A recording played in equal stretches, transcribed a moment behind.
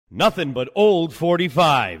Nothing but old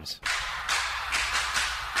 45s.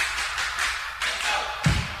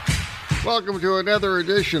 Welcome to another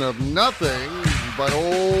edition of Nothing But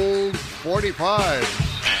Old 45s.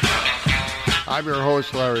 I'm your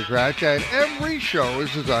host, Larry Kratka, and every show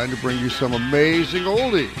is designed to bring you some amazing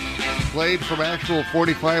oldies, played from actual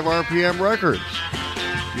 45 RPM records.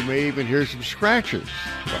 You may even hear some scratches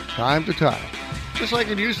from time to time, just like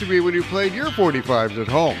it used to be when you played your 45s at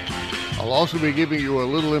home. I'll also be giving you a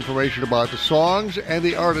little information about the songs and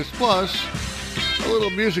the artists, plus a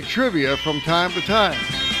little music trivia from time to time.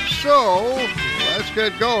 So, let's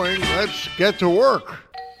get going. Let's get to work.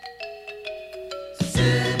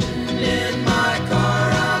 Sitting in my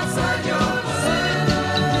car outside your home.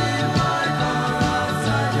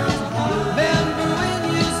 Remember when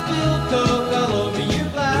you spilled Coke all over your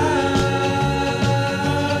blouse?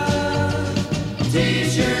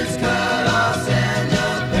 T-shirts, cut-offs, and a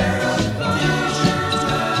pair of thumbs.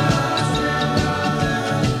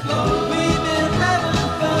 We've been having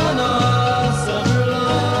fun all summer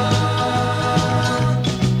long.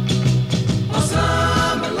 All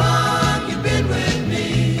summer long you've been with me.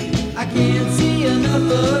 I can't see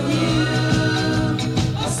enough of you.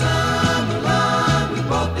 All summer long we've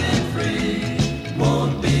both been free.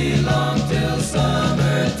 Won't be long till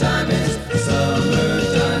summertime is through.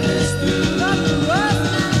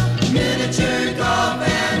 Miniature golf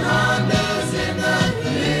and Hondas in the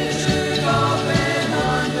miniature golf and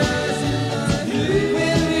Hondas in the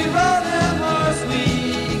when we rode that horse we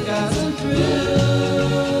got some thrill.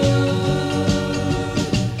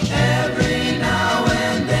 Every now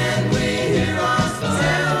and then we hear our song.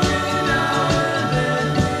 Every now and then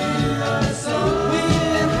we hear our song. We've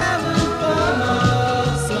been having fun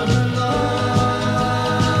all summer long.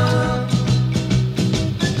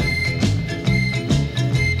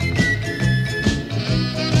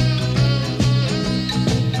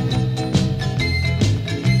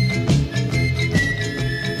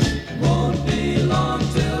 Won't be long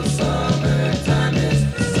till summertime is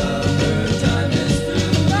through.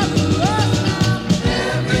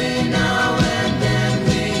 Every now and then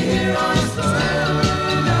we hear our song.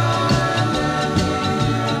 Every now and then we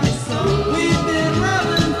hear our song. We've been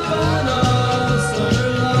having fun all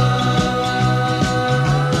summer long.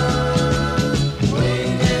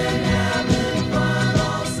 We've been having fun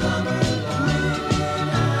all summer long.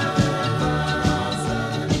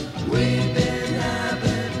 We've been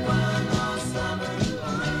having fun all summer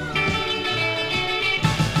long.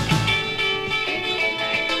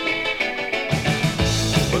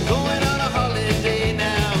 We're going on a holiday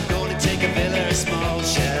now, gonna take a villa, a small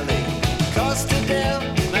chalet. Costa del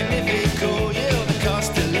Magnifico, yeah, the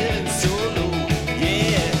cost of living so low,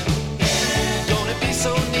 yeah. Gonna be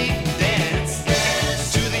so neat, dance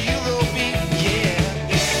to the Eurobeat, yeah.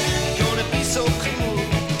 Gonna be so cool,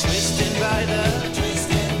 twisting by the,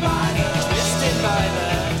 twisting by the, twisting by the,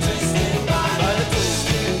 twisting by the,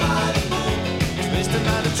 twisting by the moon, twisting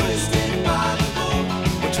by the, twisting by the moon,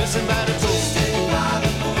 we're twisting by the, twisting by the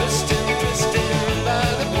moon, twisting, twisting by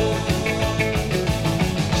the moon.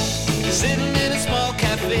 Sitting in a small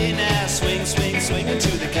cafe now, swing, swing, swinging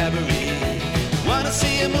to the cabaret. Wanna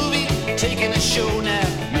see a movie, taking a show now,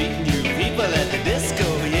 meeting new people at the disco,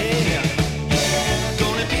 yeah.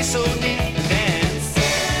 Gonna be so neat, dance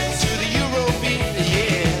to the Eurobeat,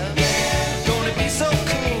 yeah. Gonna be so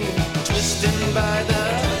cool, twisting by the,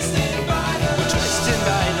 twisting by the, twisting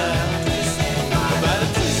by the, twisting by the,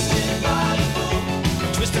 twisting by the,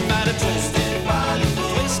 twisting by the, twisting by the,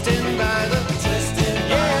 twisting by the, twisting,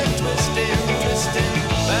 yeah, twisting, twisting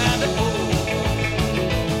by the.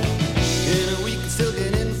 In a week, still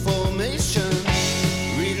get information,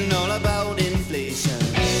 reading all about inflation,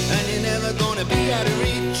 and you're never gonna be out of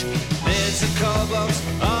reach. There's a call box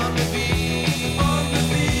on the beach.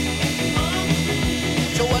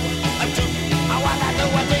 So what I do, I wanna do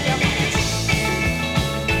what they do.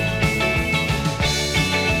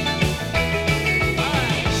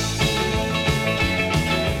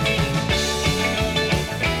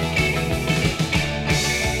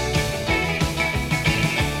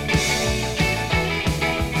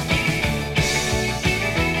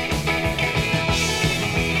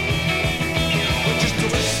 Just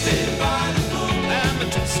twisted by the moon. I'm a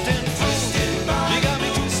twisting, twisted by. You got me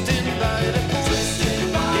twisting by the moon.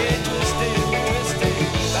 Twisted by. Yeah, twisted, twisted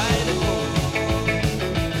by the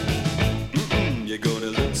moon. You're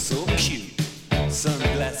gonna look so cute.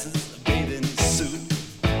 Sunglasses, a bathing suit.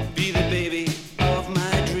 Be the baby of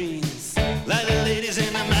my dreams. Like the ladies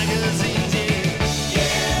in the magazines,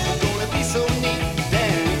 yeah. Gonna be so neat,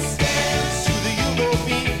 dance to the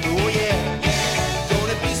Eurobeat, oh yeah.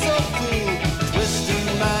 Gonna be so cool, twisting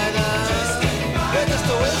by the, yeah, just a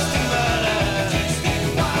twist.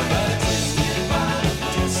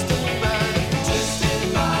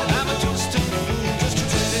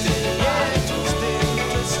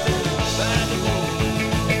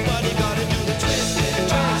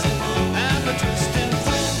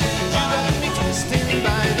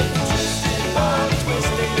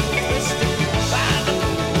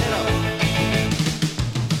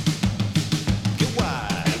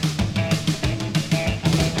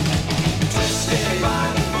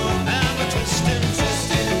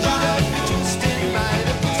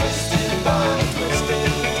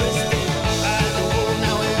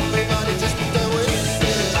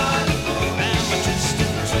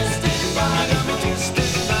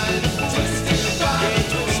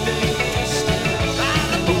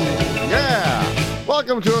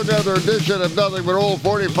 Welcome to another edition of Nothing But Old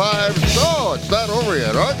 45. Oh, it's not over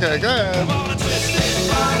yet. Okay, go ahead.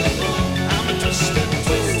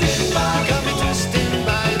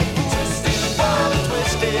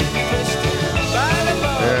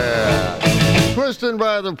 Yeah. Twisting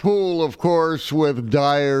by the Pool, of course, with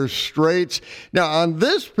Dire Straits. Now, on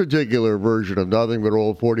this particular version of Nothing But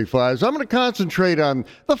Old 45s, I'm going to concentrate on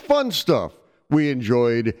the fun stuff we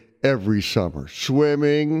enjoyed every summer.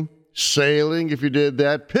 Swimming, sailing, if you did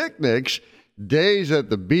that, picnics, days at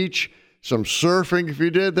the beach, some surfing, if you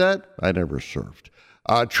did that. I never surfed.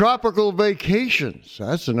 Tropical vacations,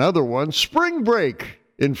 that's another one. Spring break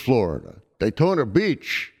in Florida, Daytona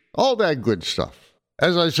Beach, all that good stuff.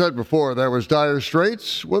 As I said before, that was Dire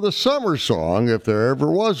Straits with a summer song, if there ever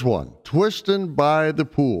was one, Twistin' by the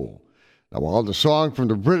Pool. Now, while the song from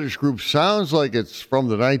the British group sounds like it's from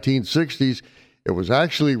the 1960s, it was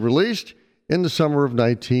actually released in the summer of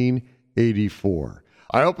 1984.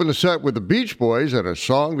 I opened the set with the Beach Boys and a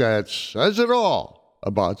song that says it all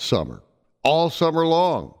about summer, all summer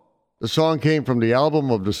long. The song came from the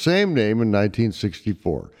album of the same name in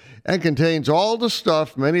 1964 and contains all the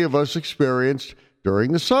stuff many of us experienced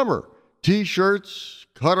during the summer. T-shirts,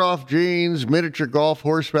 cut-off jeans, miniature golf,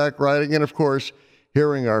 horseback riding, and of course,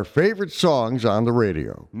 hearing our favorite songs on the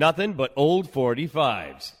radio. Nothing but old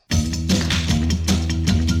 45s.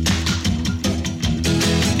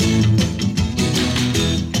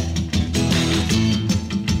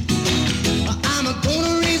 I'm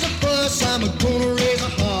gonna raise a fuss, I'm gonna raise a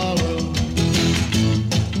holler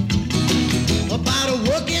about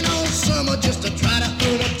working all summer just to try to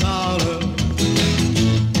earn a dollar.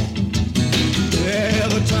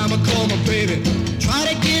 Every time I call my baby, try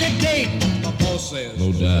to get a date, my boss says,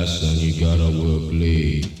 no doubt, son, you gotta work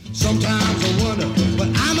late. sometimes I wonder what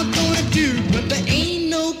I'm gonna do, but there ain't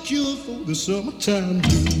no cure for the summertime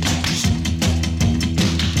blues.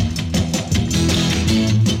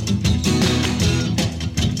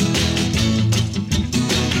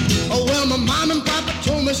 Oh, well, my mom and papa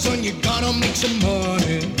told me, son, you gotta make some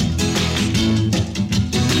money.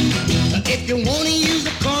 If you wanna use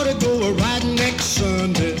the car to go a riding next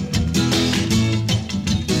Sunday.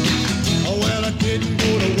 Oh, well, I didn't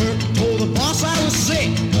go to work, told the boss I was sick.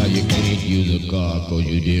 Now you can't use a car cause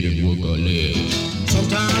you didn't work a leg.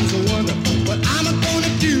 Sometimes I wonder what I'm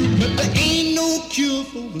gonna do, but there ain't no cure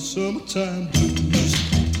for the summertime blues.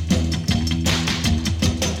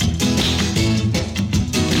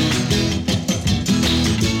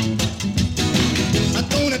 I'm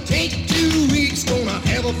gonna take 2 weeks, gonna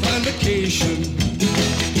have a fun vacation.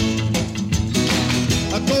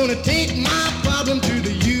 I'm gonna take my problem to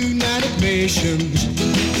the United Nations.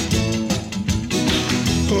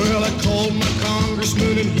 Well, I called my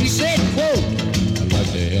congressman and he said, quote, I'd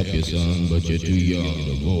like to help you, son, but you're too young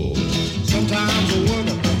to vote. sometimes I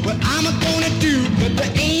wonder what I'm gonna do, but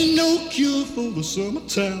there ain't no cure for the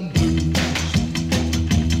summertime blues.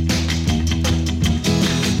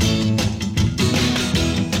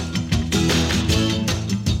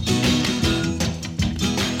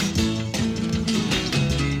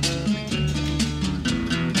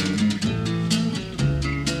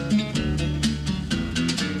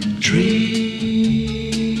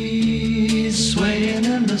 Trees swaying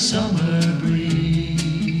in the summer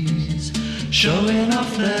breeze, showing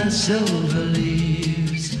off their silver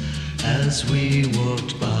leaves as we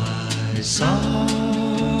walked by.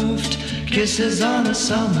 Soft kisses on a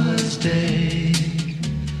summer's day,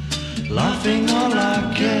 laughing all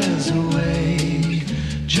our cares away,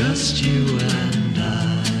 just you and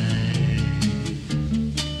I.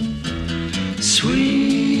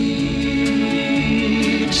 Sweet,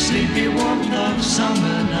 sleepy warmth of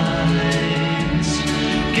summer nights,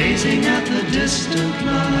 gazing at the distant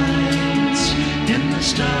lights in the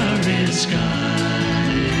starry sky.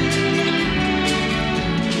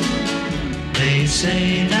 They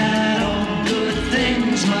say that all good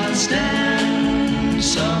things must end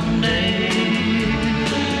someday.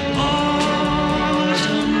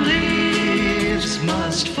 Autumn leaves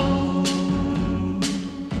must fall.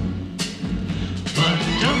 But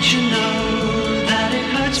don't you know that it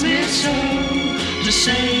hurts me so to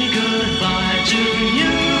say goodbye to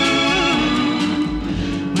you?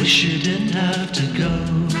 Wish you didn't have to go.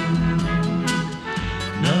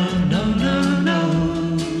 No, no, no, no.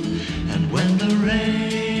 And when the rain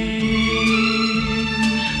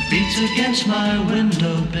beats against my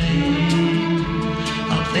window pane,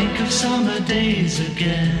 I'll think of summer days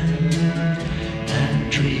again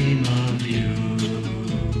and dream of you.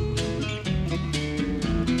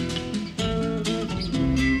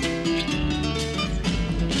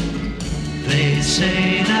 They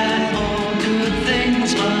say that all good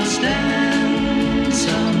things must end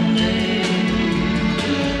someday.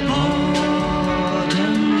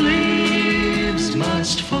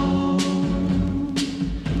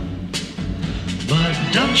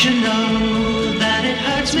 Don't you know that it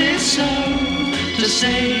hurts me so to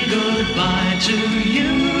say goodbye to you?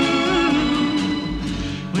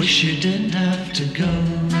 Wish you didn't have to go.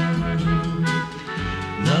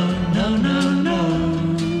 No, no, no, no.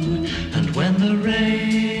 And when the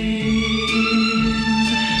rain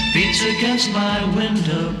beats against my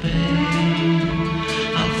window pane,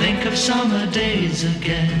 I'll think of summer days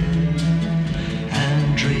again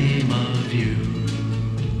and dream of you.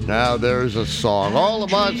 Now there's a song all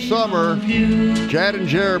about summer. Chad and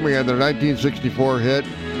Jeremy and their 1964 hit,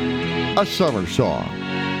 A Summer Song.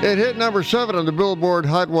 It hit number 7 on the Billboard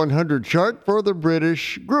Hot 100 chart for the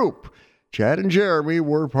British group. Chad and Jeremy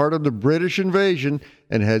were part of the British invasion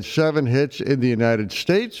and had 7 hits in the United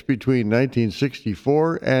States between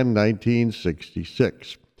 1964 and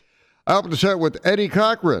 1966. I opened the set with Eddie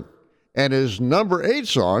Cochran and his number 8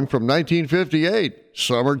 song from 1958,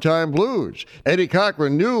 Summertime Blues. Eddie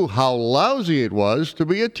Cochran knew how lousy it was to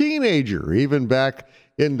be a teenager, even back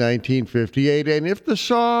in 1958. And if the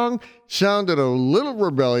song sounded a little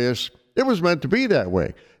rebellious, it was meant to be that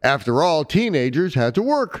way. After all, teenagers had to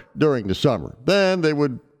work during the summer. Then they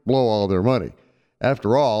would blow all their money.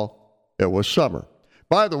 After all, it was summer.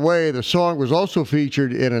 By the way, the song was also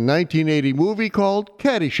featured in a 1980 movie called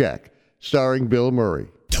Caddyshack, starring Bill Murray.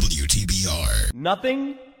 WTBR.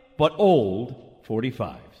 Nothing but old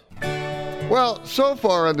 45s. Well, so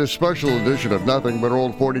far on this special edition of Nothing But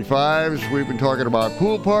Old 45s, we've been talking about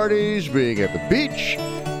pool parties, being at the beach,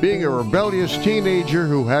 being a rebellious teenager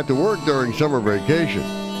who had to work during summer vacation.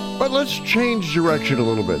 But let's change direction a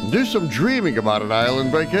little bit and do some dreaming about an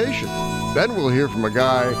island vacation. Then we'll hear from a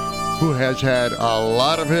guy who has had a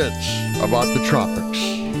lot of hits about the tropics.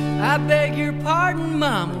 I beg your pardon,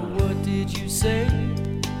 Mama, what did you say?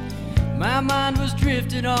 My mind was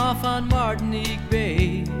drifting off on Martinique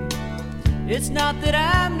Bay. It's not that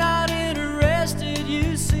I'm not interested,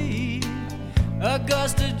 you see.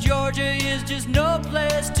 Augusta, Georgia is just no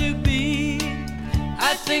place to be.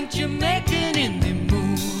 I think Jamaican in the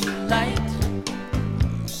moonlight,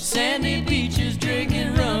 sandy beaches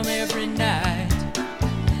drinking rum every night.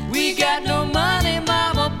 We got no money,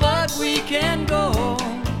 Mama, but we can go.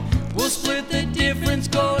 We'll split the difference,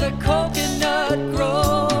 go to Coconut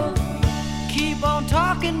Grove. Keep on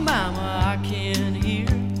talking, Mama, I can hear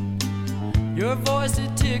your voice,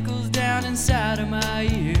 it tickles down inside of my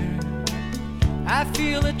ear. I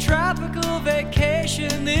feel a tropical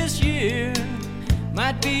vacation this year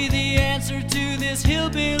might be the answer to this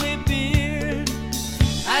hillbilly beer.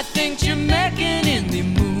 I think Jamaican in the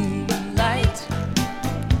moonlight,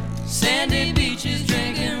 sandy beaches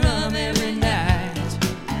drinking rum every night.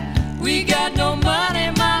 We got no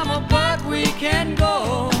money, Mama, but we can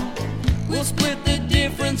go. We'll split the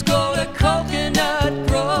difference, go to Coconut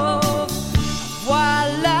Grove.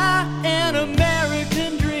 Voila, an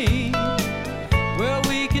American dream, where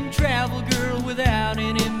we can travel, girl, without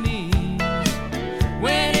any means.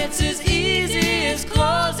 When it's as easy as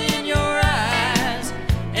closing your eyes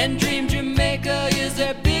and dream Jamaica is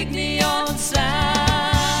that big neon sign.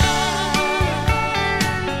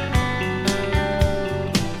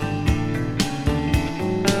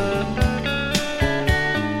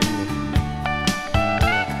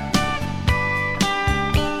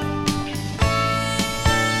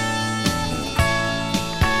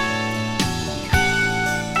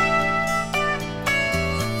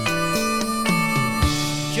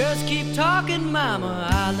 Just keep talking, Mama,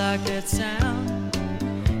 I like that sound.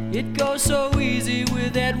 It goes so easy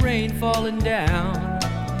with that rain falling down.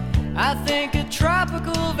 I think a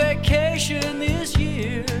tropical vacation this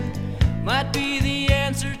year might be the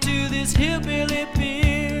answer to this hillbilly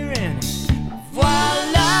beer. And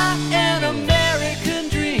voila, an American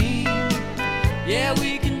dream. Yeah,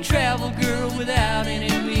 we can travel, girl, without any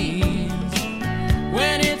means.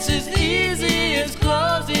 When it's as easy as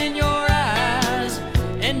closing your eyes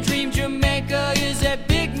and dream Jamaica is that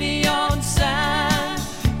big neon sign.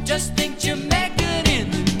 Just think Jamaican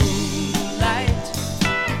in the moonlight,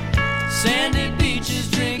 sandy beaches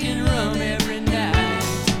drinking rum every night.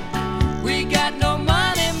 We got no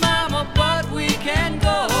money, Mama, but we can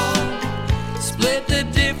go. Split the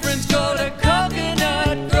difference, go to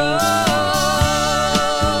Coconut Grove.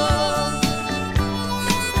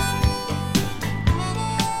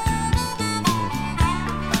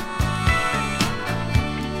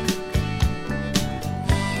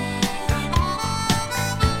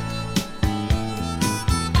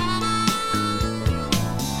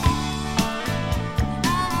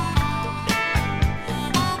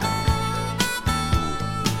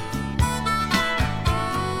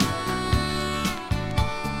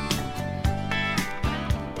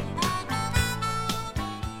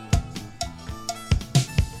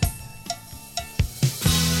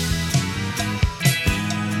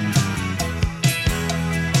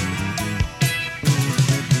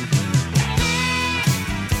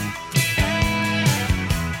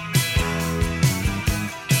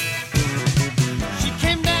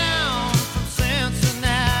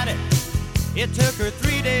 It took her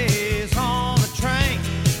 3 days on the train,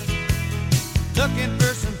 looking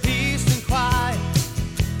for some peace and quiet.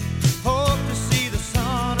 Hope to see the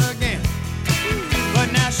sun again.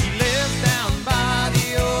 But now she lives down by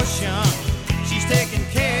the ocean. She's taking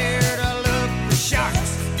care to look for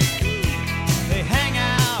sharks. They hang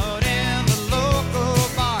out in the local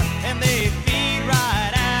bar and they feed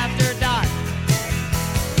right after dark.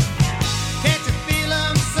 Can't you feel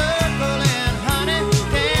them circling, honey?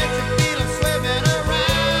 Can't you feel them swimming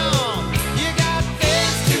around? You got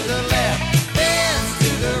fins to the left, fins to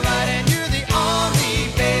the right, and you're the only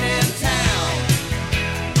bait in town.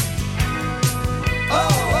 Oh,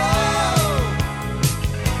 oh,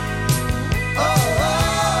 oh,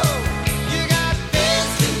 oh. You got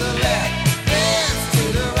fins to the left, fins to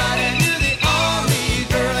the right, and you're the only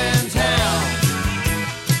girl in town.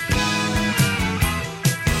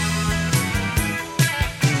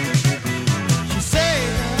 She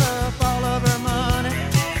saved up all of her money,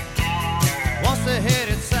 wants to head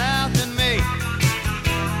it south in May.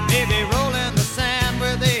 Maybe roll in the sand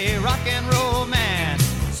with a rock and roll man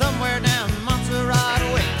somewhere down Montserrat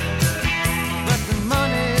way. But the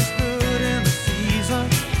money's good in the season,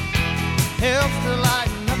 helps to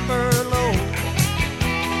lighten up her load.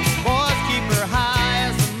 Boys keep her high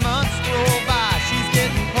as the months go by. She's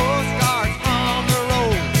getting postcards on the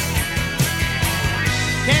road.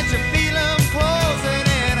 Can't you feel them closing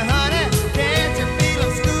in, honey? Can't you feel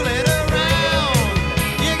them schooling around?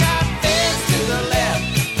 You got fins to the left,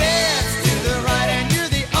 fins to the right, and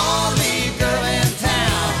you're the only girl in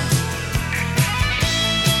town.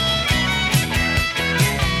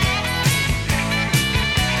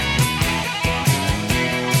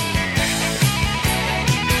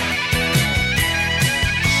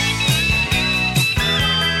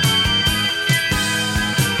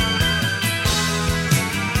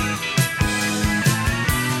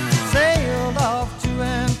 Sailed off to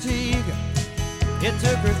Antigua. It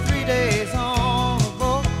took her 3 days on the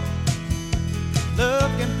boat,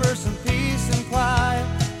 looking for some peace and quiet,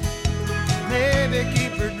 maybe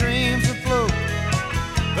keep her dreams afloat.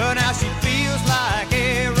 But now she feels like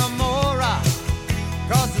a remora,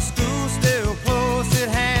 'cause the school's still close at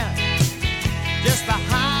hand. Just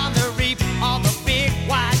behind the reef are the big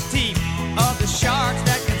white teeth of the sharks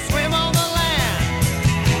that can swim on the land.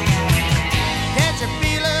 Can't you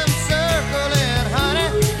feel them circling, honey?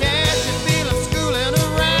 Can't you feel them schooling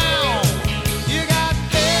around? You got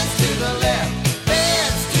fins to the left,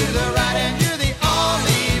 fins to the right, and you're the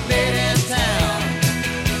only bait in town.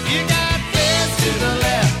 You got fins to the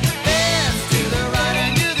left, fins to the right,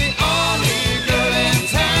 and you're the only girl in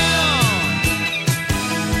town.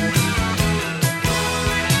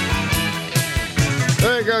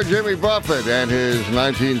 There you go, Jimmy Buffett and his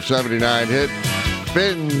 1979 hit,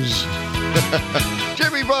 Fins.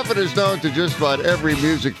 Jimmy Buffett is known to just about every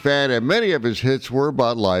music fan, and many of his hits were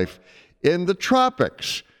about life in the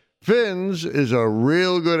tropics. Fins is a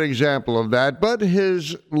real good example of that, but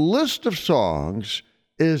his list of songs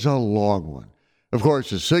is a long one. Of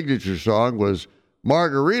course, his signature song was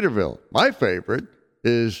Margaritaville. My favorite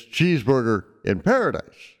is Cheeseburger in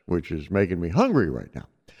Paradise, which is making me hungry right now.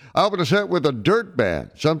 I opened a set with a dirt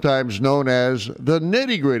band, sometimes known as the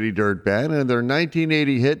Nitty Gritty Dirt Band, and their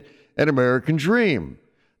 1980 hit, An American Dream.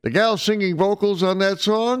 The gal singing vocals on that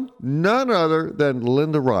song, none other than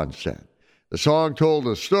Linda Ronstadt. The song told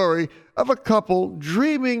a story of a couple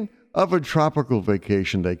dreaming of a tropical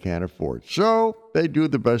vacation they can't afford, so they do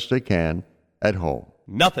the best they can at home.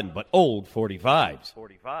 Nothing but old 45s.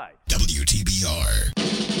 WTBR.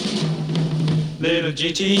 Little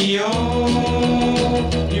GTO,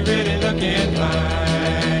 you really looking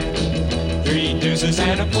fine. 3 deuces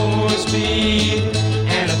and a 4-speed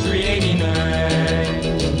and a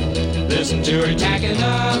 389. Listen to her tacking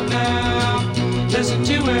up now. Listen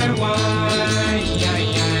to her whine.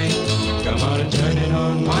 Come on and turn it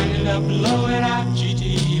on, wind it up, blow it out,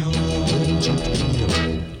 GTO.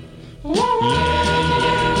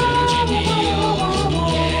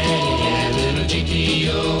 Yeah, little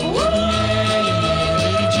GTO.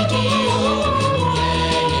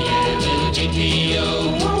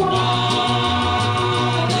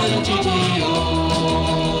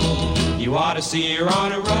 You ought to see her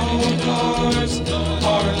on a road course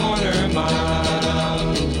or a quarter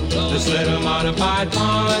mile. This little modified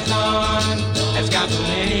ponton has got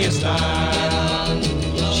plenty of style.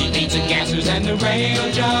 She beats the gassers and the rail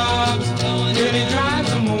jobs, really drives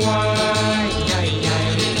them wild.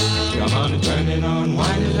 Come on and turn it on,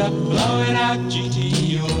 wind it up, blow it out,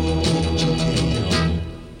 GTO.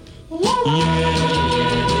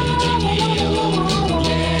 Yeah, little GTO.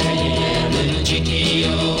 Yeah, little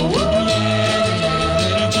GTO. Yeah,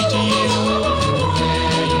 little GTO.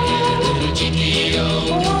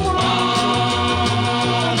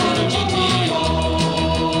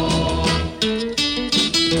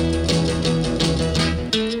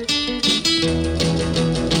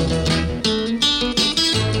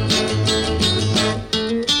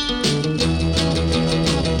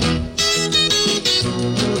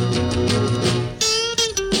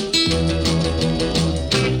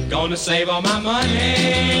 save all my money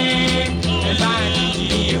and buy a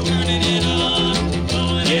GTO.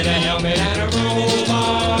 Get a helmet and a roll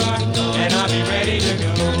bar, and I'll be ready to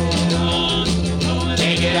go.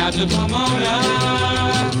 Take it out to Pomona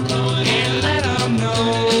and let them know,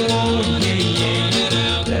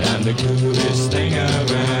 that I'm the coolest thing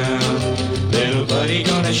around. Little buddy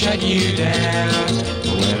gonna shut you down.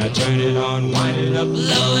 But when I turn it on, wind it up,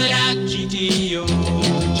 blow it out, GTO.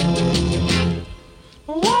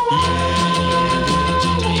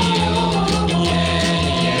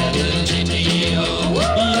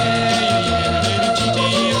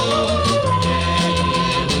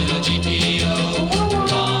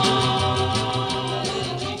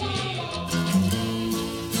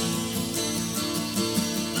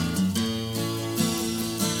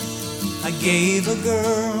 Gave a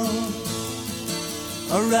girl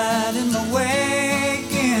a ride in my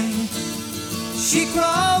wagon. She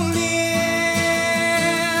crawled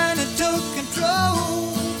in and took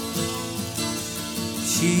control.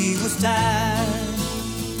 She was tired,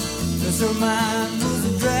 'cause her mind was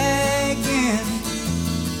a dragging.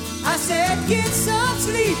 I said, get some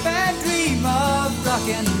sleep and dream of rock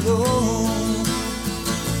and roll.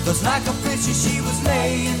 'Cause like a princess she was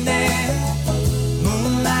laying there,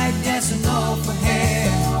 moonlight dancing off her hair.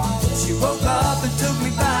 She woke up and took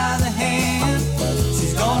me by the hand.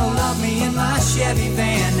 She's gonna love me in my Chevy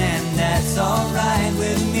van, and that's alright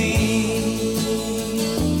with me.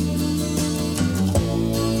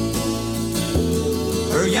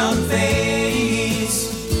 Her young face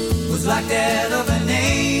was like that of an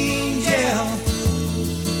angel.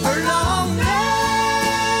 Her long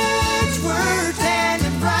legs were tan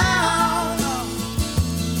and brown.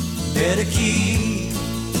 Better keep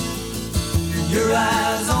your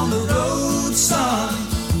eyes on the road, son.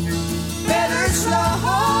 Better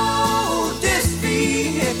slow this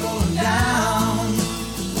vehicle down.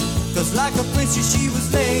 'Cause like a princess she was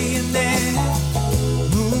laying there,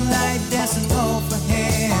 moonlight dancing off her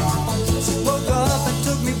hair. She woke up and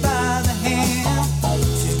took me by the hand.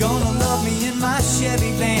 She's gonna love me in my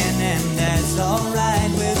Chevy van, and that's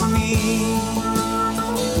alright with me.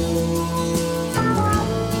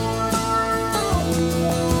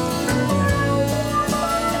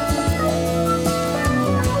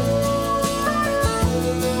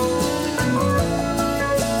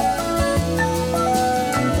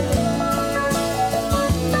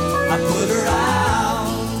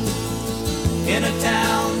 In a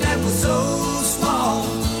town that was so small,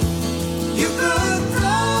 you could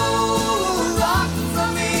throw a rock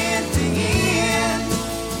from end to end.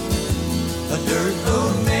 A dirt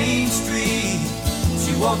road main street,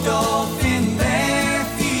 she walked off in bare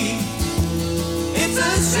feet. It's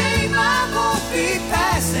a shame I won't be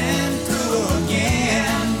passing through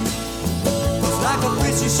again. 'Cause like a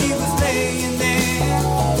princess she was laying there,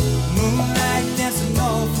 moonlight dancing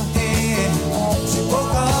off her head. She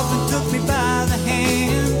woke up and took me by the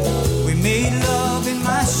hand. We made love in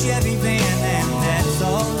my Chevy van, and that's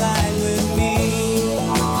alright with me.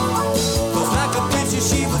 'Cause like a princess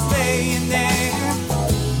she was laying there,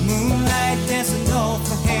 moonlight dancing off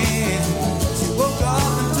her head. She woke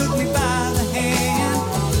up and took me by the hand.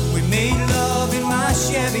 We made love in my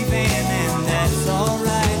Chevy van, and that's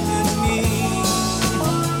alright with me.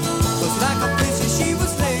 'Cause like a princess she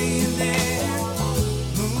was laying there,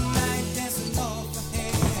 moonlight dancing off her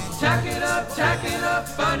head. Tack it up,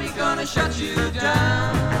 buddy, gonna shut you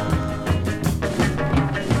down.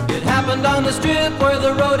 It happened on the strip where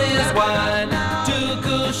the road is wide. Two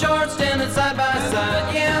cool shorts standing side by side.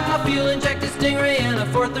 Yeah, my fuel-injected Stingray and a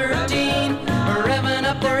 413 are revving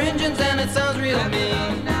up their engines, and it sounds real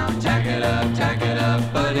mean. Tack it up,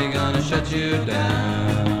 buddy, gonna shut you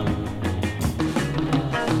down.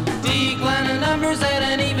 Declining numbers at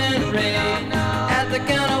an even rate. At the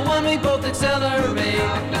count of one, we both accelerate.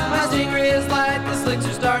 My Stingray is light, the slicks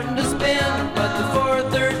are starting to spin, but the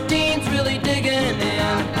 413's really digging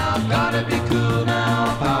in. Gotta be cool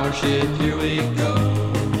now, power shift, here we go.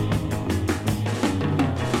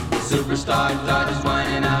 Superstar Dodge is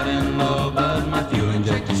whining out in low, but my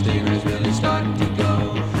fuel-injected Stinger is really starting to go.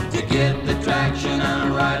 To get the traction,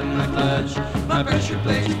 I'm riding the clutch. My pressure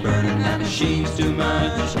plate is burning, that machine's too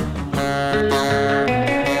much.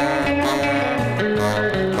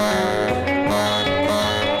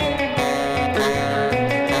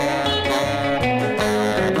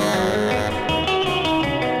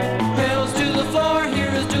 Pedals to the floor,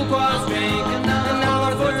 here is two quads drink, and now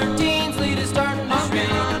our 413's lead is starting to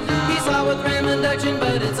shrink. He saw with ram induction,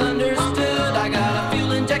 but it's understood. I got a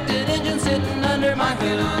fuel-injected engine sitting under my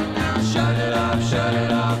hood. Shut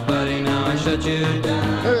it off, buddy, now I shut you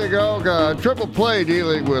down. There you go. Triple play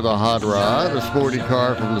dealing with a hot rod, a sporty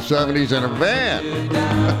car from the 70s, and a van.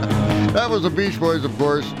 That was the Beach Boys, of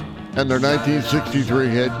course, and their 1963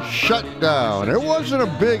 hit, Shut Down. It wasn't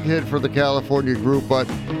a big hit for the California group, but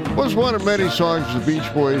was one of many songs the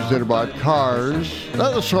Beach Boys did about cars.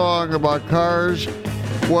 Another song about cars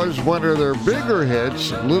was one of their bigger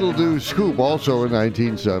hits, Little Do Scoop, also in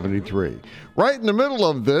 1973. Right in the middle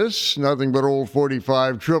of this, nothing but old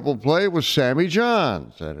 45 triple play was Sammy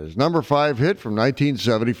Johns and his number 5 hit from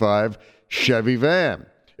 1975, Chevy Van.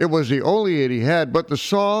 It was the only hit he had, but the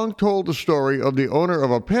song told the story of the owner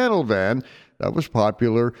of a panel van that was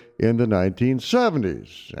popular in the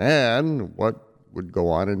 1970s and what would go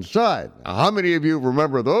on inside. Now, how many of you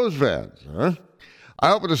remember those vans, huh?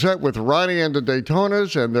 I opened the set with Ronnie and the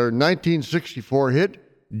Daytonas and their 1964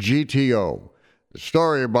 hit, GTO. The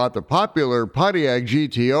story about the popular Pontiac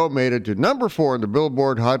GTO made it to number 4 in the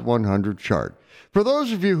Billboard Hot 100 chart. For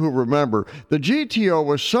those of you who remember, the GTO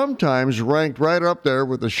was sometimes ranked right up there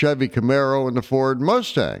with the Chevy Camaro and the Ford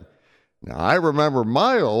Mustang. Now, I remember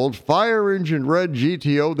my old fire-engine red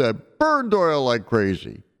GTO that burned oil like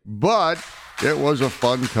crazy, but it was a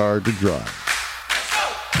fun car to drive.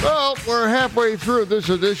 Well, we're halfway through this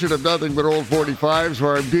edition of Nothing But Old 45s,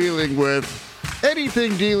 where I'm dealing with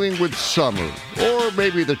anything dealing with summer, or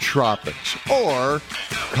maybe the tropics, or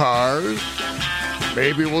cars.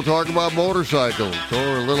 Maybe we'll talk about motorcycles,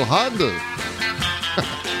 or a little Honda.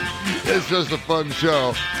 It's just a fun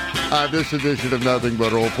show on this edition of Nothing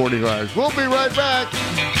But Old 45s. We'll be right back.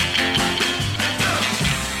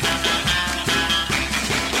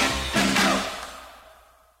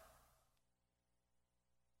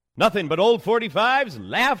 Nothing but old 45's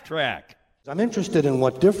Laugh Track. I'm interested in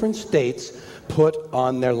what different states put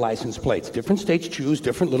on their license plates. Different states choose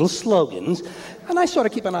different little slogans, and I sort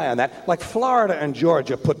of keep an eye on that. Like Florida and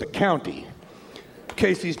Georgia put the county, in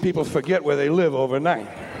case these people forget where they live overnight.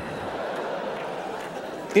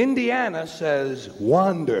 Indiana says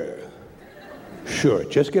wander. Sure,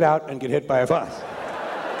 just get out and get hit by a bus.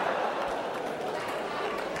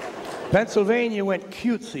 Pennsylvania went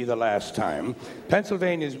cutesy the last time.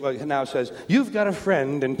 Pennsylvania now says, you've got a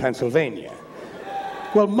friend in Pennsylvania.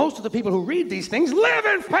 Well, most of the people who read these things live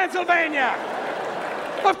in Pennsylvania.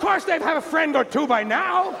 Of course, they'd have a friend or two by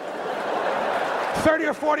now. 30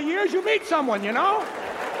 or 40 years, you meet someone, you know?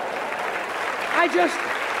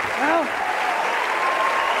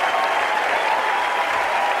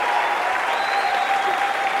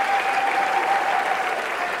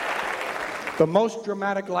 The most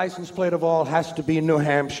dramatic license plate of all has to be New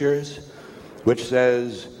Hampshire's, which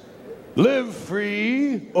says, live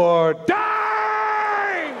free or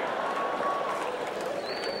die!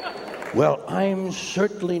 Well, I'm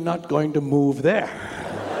certainly not going to move there.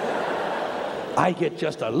 I get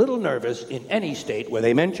just a little nervous in any state where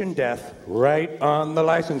they mention death right on the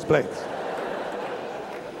license plates.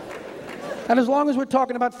 And as long as we're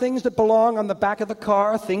talking about things that belong on the back of the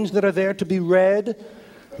car, things that are there to be read,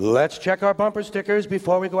 let's check our bumper stickers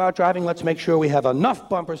before we go out driving. Let's make sure we have enough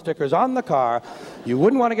bumper stickers on the car. You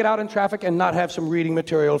wouldn't want to get out in traffic and not have some reading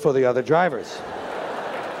material for the other drivers.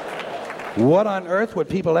 What on earth would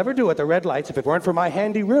people ever do at the red lights if it weren't for my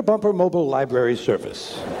handy rear bumper mobile library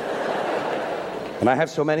service? And I have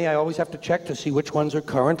so many, I always have to check to see which ones are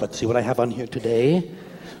current. Let's see what I have on here today.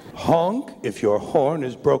 Honk if your horn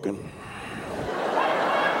is broken.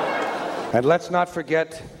 And let's not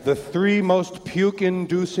forget the 3 most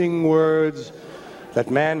puke-inducing words that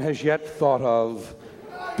man has yet thought of.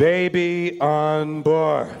 Baby on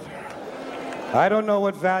board. I don't know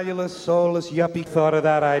what valueless, soulless yuppie thought of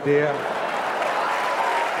that idea.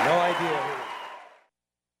 No idea.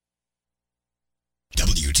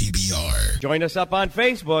 WTBR. Join us up on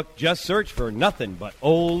Facebook. Just search for Nothing But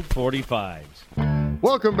Old 45s.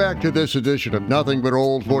 Welcome back to this edition of Nothing But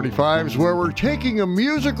Old 45s, where we're taking a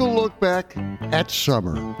musical look back at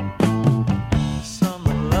summer.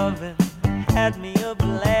 Summer loving had me a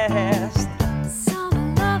blast.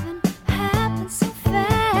 Summer loving happened so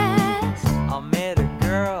fast. I met a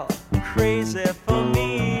girl crazy for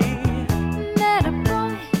me. Met a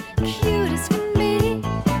boy cute as can be.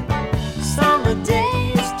 Summer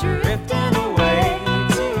days drifting away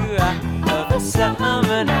to other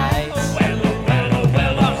summer nights.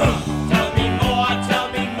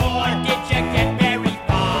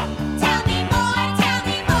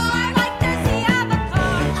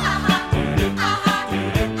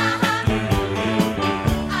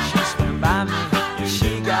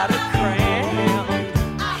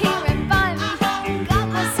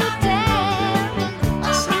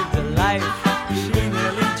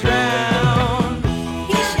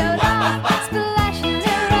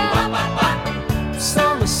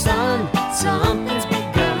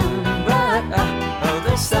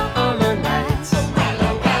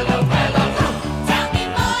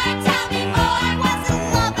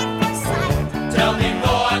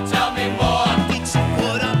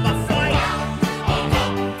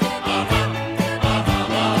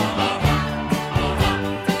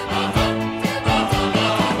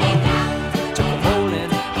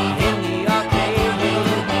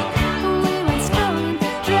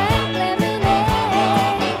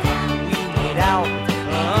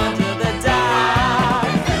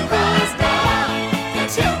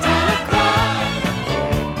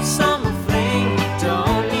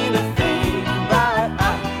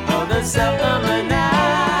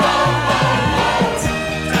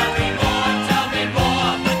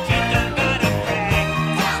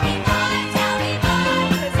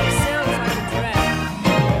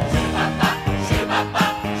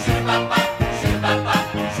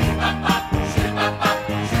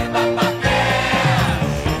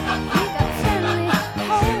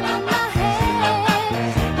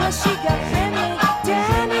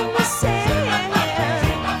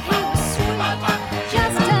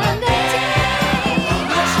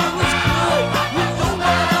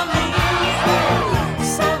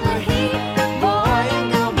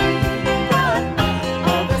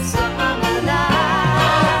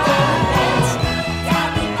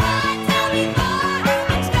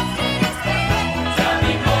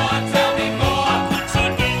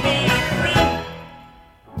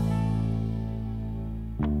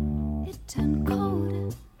 and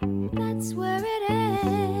cold, that's where it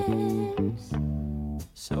ends.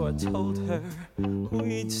 So I told her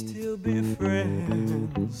we'd still be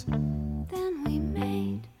friends. Then we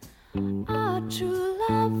made our true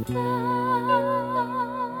love vow.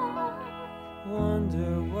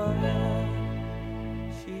 Wonder what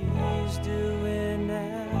she's doing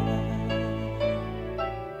now.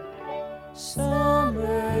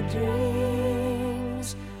 Summer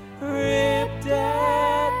dreams ripped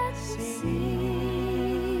at seams,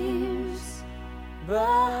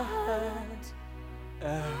 but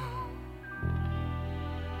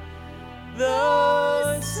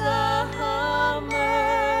those summer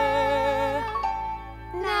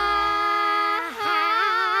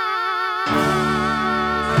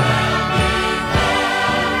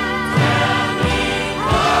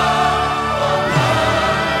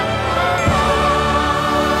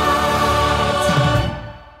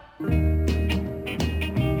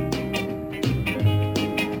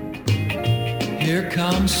Here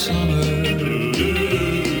comes summer,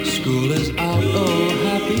 school is out, oh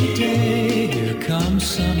happy day. Here comes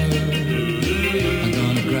summer, I'm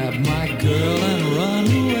gonna grab my girl and run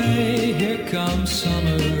away. Here comes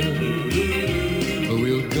summer,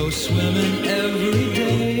 we'll go swimming every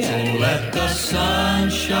day and let the sun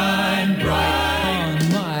shine bright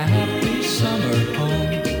on my happy summer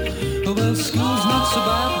home. Well, school's not so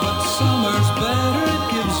bad, but summer's better. It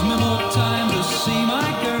gives me more time to see my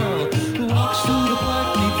girl who walks through the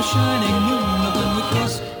park neath the shining moon. And when we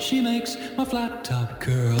kiss, she makes my flat top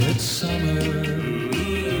curl. It's summer,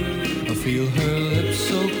 I feel her lips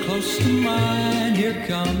so close to mine. Here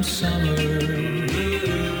comes summer,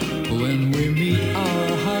 when we meet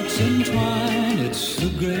our hearts entwine. It's the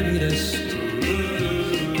greatest.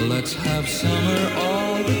 Let's have summer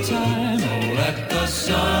all the time and let the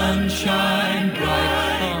sun shine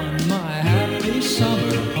bright on my happy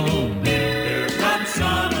summer home. Here comes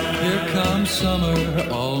summer, here comes summer,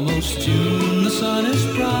 almost June, the sun is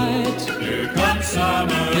bright. Here comes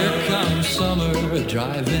summer, here comes summer,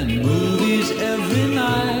 drive-in movies every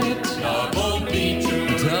night.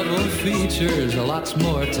 Double features, lots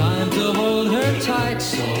more time to hold her tight.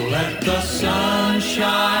 So let the sun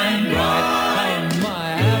shine bright on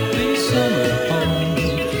my happy summer home.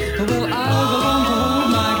 Well, I'll go on to hold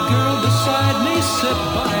my girl beside me, sit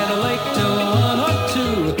by the lake till 1 or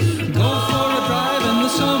 2, go for a drive in the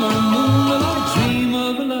summer moon, and I'll dream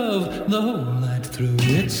of love the whole night through.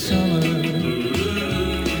 It's summer,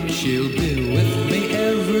 she'll be with me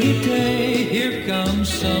every day. Here comes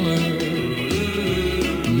summer,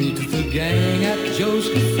 meet the gang at Joe's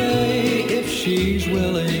Cafe if she's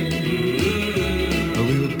willing.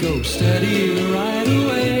 We'll go steady right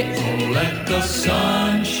away and let the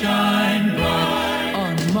sun shine bright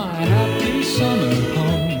on my happy summer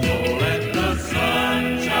home. Let the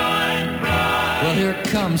sun shine bright. Well, here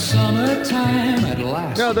comes summertime at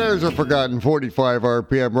last. Now there's a forgotten 45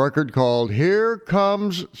 RPM record called Here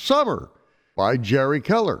Comes Summer by Jerry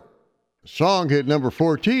Keller. The song hit number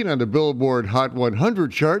 14 on the Billboard Hot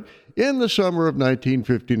 100 chart in the summer of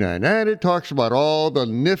 1959, and it talks about all the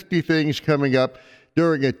nifty things coming up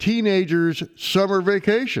during a teenager's summer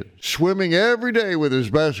vacation, swimming every day with his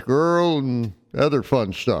best girl and other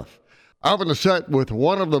fun stuff. I'm going to set with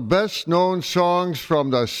one of the best-known songs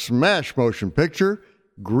from the smash motion picture,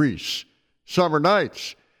 Grease. Summer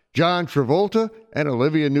Nights. John Travolta and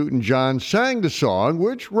Olivia Newton-John sang the song,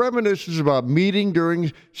 which reminisces about meeting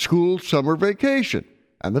during school summer vacation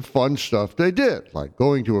and the fun stuff they did, like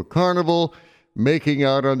going to a carnival, making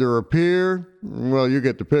out under a pier. Well, you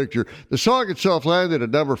get the picture. The song itself landed at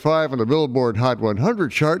number 5 on the Billboard Hot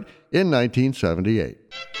 100 chart in 1978.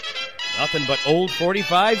 Nothing but old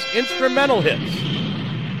 45's instrumental hits.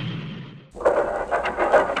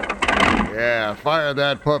 Yeah, fire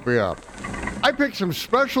that puppy up. I picked some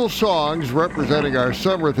special songs representing our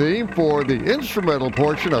summer theme for the instrumental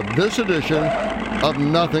portion of this edition of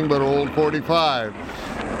Nothing But Old 45.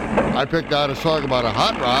 I picked out a song about a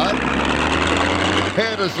hot rod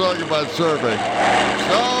and a song about surfing.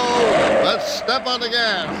 So, let's step on the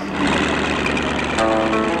gas.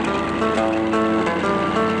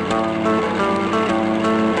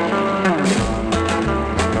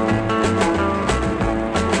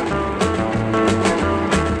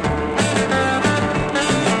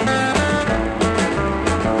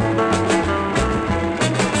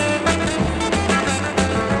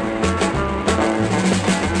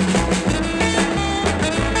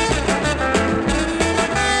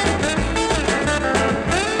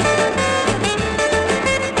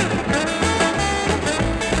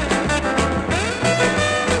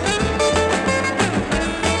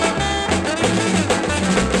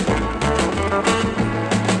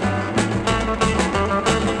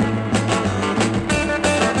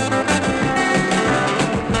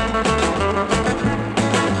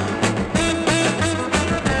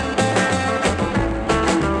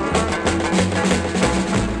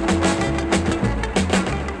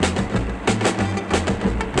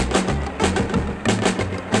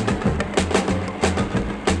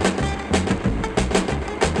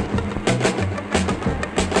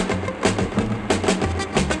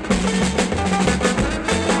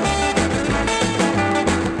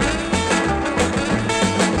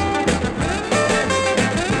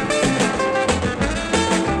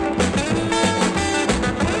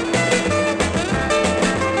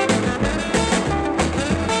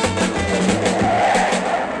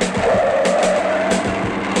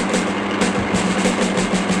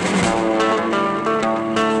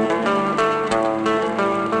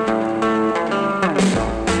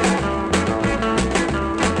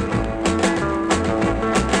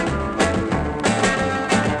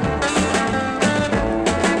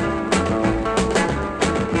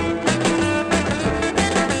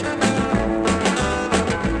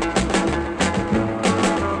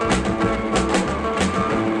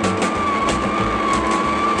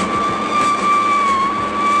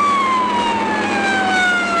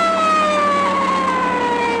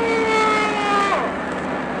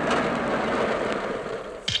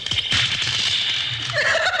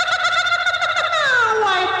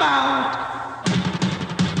 about?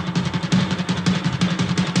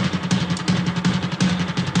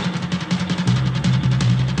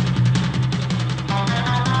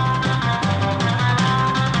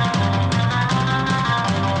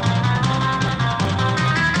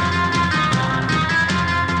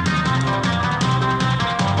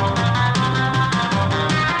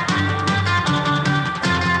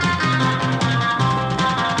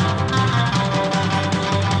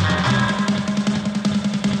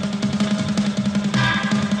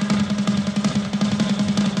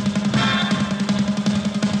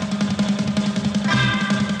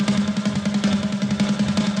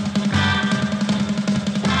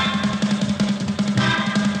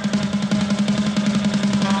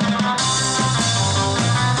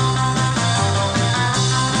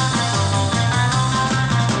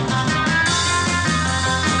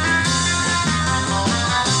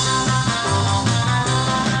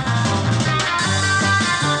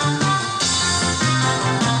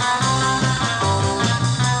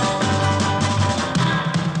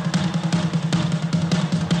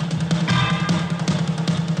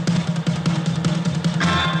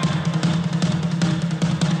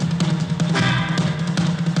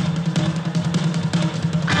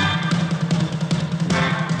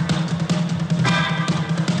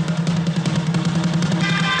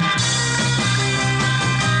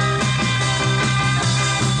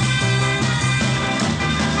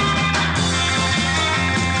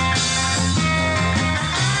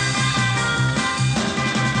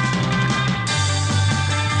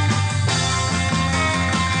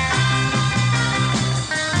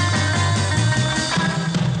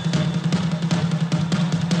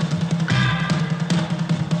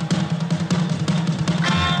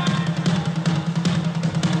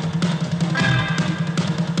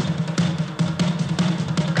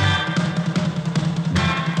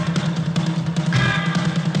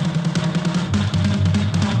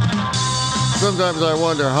 Sometimes I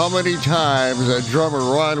wonder how many times that drummer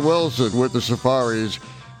Ron Wilson with the Safaris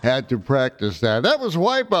had to practice that. That was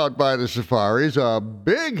Wipeout by the Safaris, a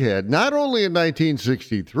big hit, not only in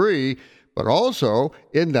 1963, but also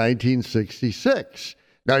in 1966.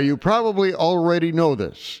 Now, you probably already know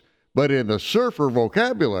this, but in the surfer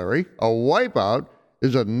vocabulary, a wipeout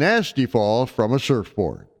is a nasty fall from a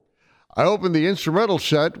surfboard. I opened the instrumental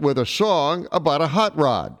set with a song about a hot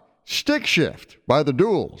rod, Stick Shift by the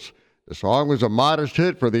Duels. The song was a modest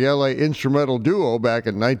hit for the LA instrumental duo back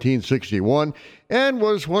in 1961 and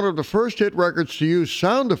was one of the first hit records to use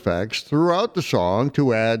sound effects throughout the song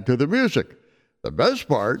to add to the music. The best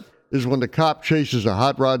part is when the cop chases a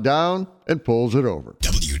hot rod down and pulls it over.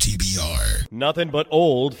 WTBR. Nothing but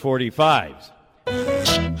old 45s.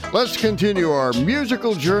 Let's continue our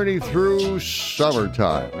musical journey through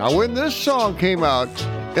summertime. Now, when this song came out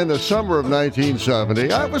in the summer of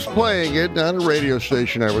 1970, I was playing it on a radio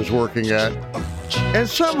station I was working at, and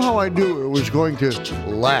somehow I knew it was going to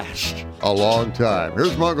last a long time.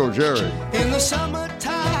 Here's Mungo Jerry. In the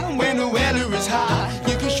summertime, when the weather is hot,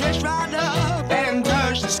 you can stretch right up and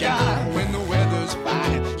touch the sky. When the weather's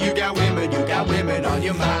fine, you got women on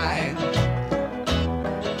your mind.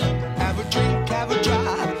 Have a drink, have a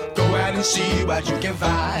drive, go out and see what you can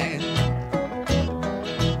find.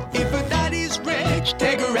 If a daddy's rich,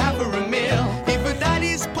 take her out for a meal. If a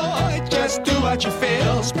daddy's poor, just do what you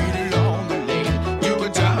feel. Speed along the lane, you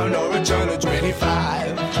can turn or a turn of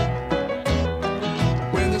 25.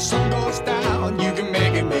 When the sun goes down, you can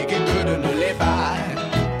make it good and live by.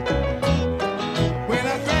 When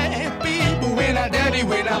I grab people, when I daddy,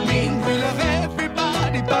 when I mean, we love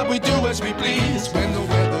everybody, but we do as we please. When the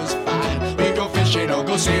weather's fine, we go fishing or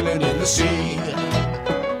go sailing in the sea.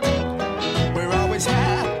 We're always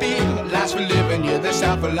happy, last for living, yeah, that's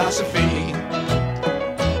our philosophy.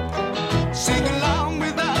 Sing along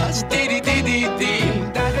with us,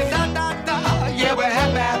 dee-dee-dee-dee-dee, da-da-da-da-da, yeah, we're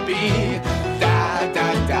happy,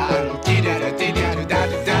 da-da-da,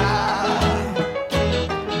 dee-da-da-dee-da-da-da-da.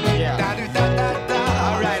 Yeah. Da-da-da-da-da,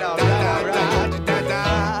 all right, da-da-da-da-da.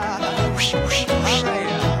 Whoosh, whoosh, whoosh. All right.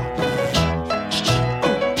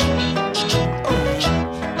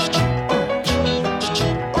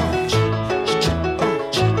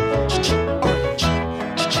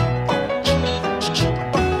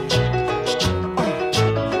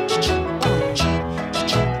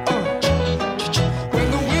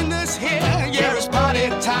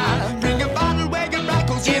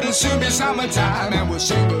 Soon be summertime and we'll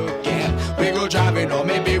sing again. We go driving or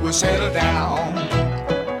maybe we'll settle down.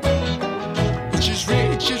 If she's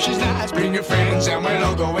rich, if she's nice, bring your friends and we'll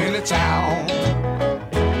all go into town.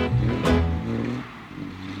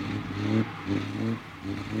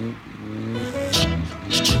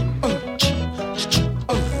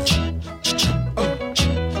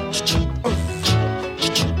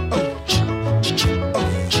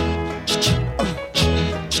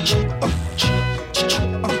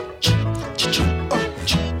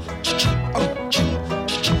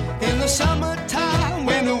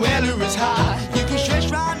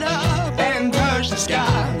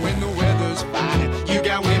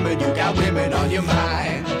 your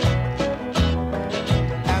mind.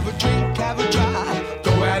 Have a drink, have a drive,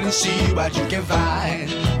 go out and see what you can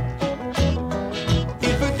find.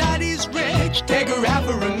 If a daddy's rich, take her out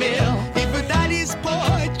for a meal. If a daddy's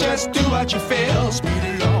poor, just do what you feel.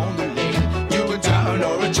 Speed along the lane, you a turn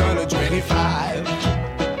or a turn of 25.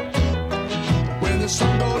 When the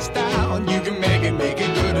sun goes down, you can make it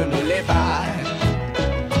good and live by.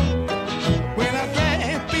 When I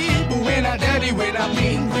grab people, when I dirty, when I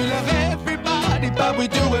mean, we love everybody, but we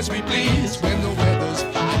do as we please. When the weather's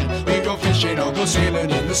fine, we go fishing or go sailing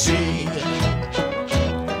in the sea.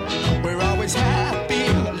 We're always happy,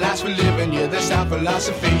 lives we're living, yeah, that's our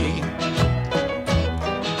philosophy.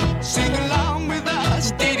 Sing along with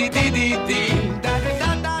us, dee dee dee dee dee, da da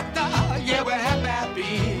da da da, yeah, we're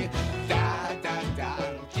happy, da da da,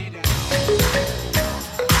 dee da.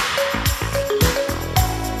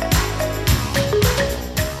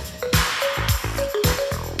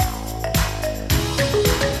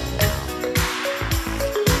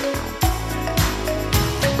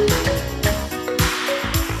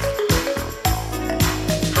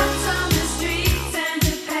 On the streets and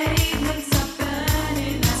the pavements are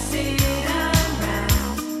burning. I sit around,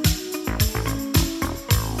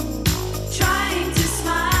 trying to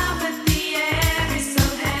smile, but the air is so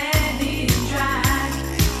heavy and dry.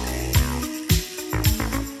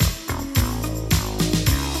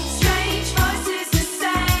 Strange voices are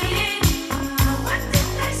saying, what did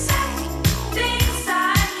they say? Things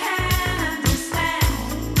I can't understand.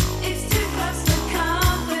 It's too close to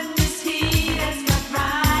comfort. This heat has got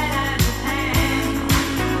right out of hand.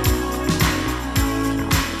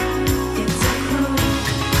 It's a cruel,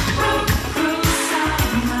 cruel, cruel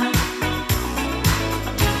summer,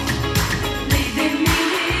 leaving me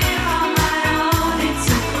here on my own. It's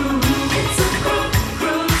a cruel,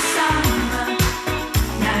 cruel summer.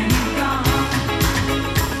 Now you're gone.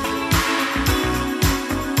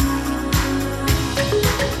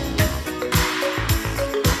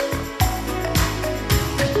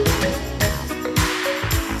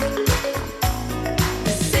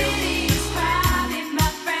 The city's crowded, my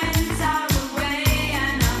friends are away,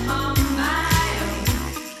 and I'm on my own.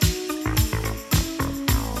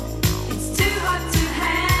 It's too hot to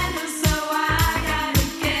handle, so I gotta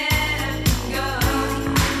get up and go.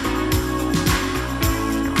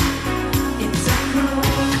 It's a cruel,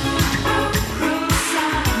 cruel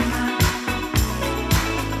summer,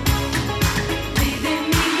 leaving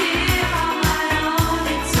me here on my own.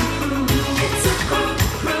 It's a cruel,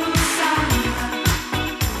 cruel summer.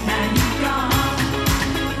 Now you're gone.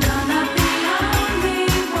 You're not the only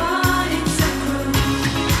one. It's a cruel,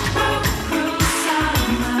 cruel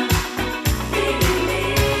summer, leaving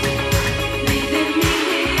me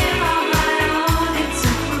here on my own. It's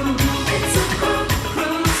a cruel,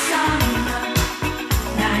 cruel summer.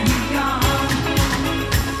 Now you're gone. It's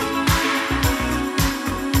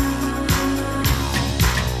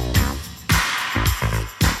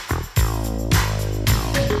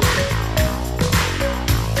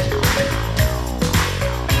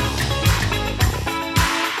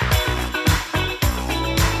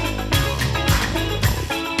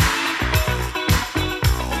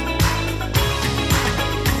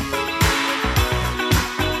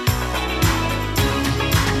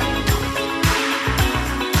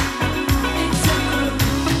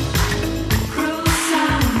a cruel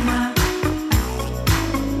summer,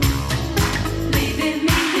 leaving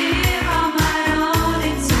me here on my own.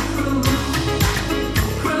 It's a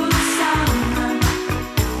cruel summer.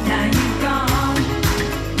 Now you're gone.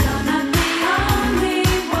 You're not the only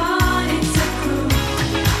one. It's a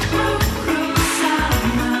cruel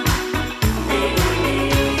summer,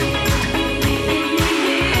 leaving me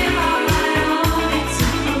here on my own. It's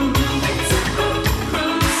a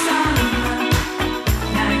cruel summer.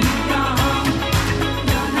 Now you're gone.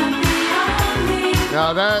 You're not the only.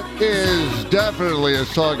 Now, that is definitely a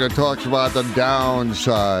song that talks about the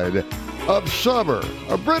downside of summer.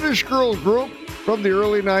 A British girl group from the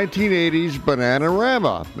early 1980s,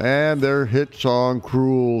 Bananarama, and their hit song,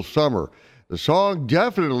 Cruel Summer. The song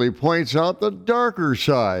definitely points out the darker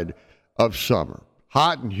side of summer.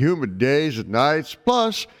 Hot and humid days and nights,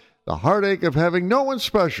 plus the heartache of having no one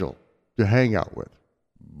special to hang out with.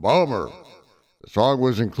 Bummer. The song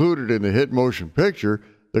was included in the hit motion picture,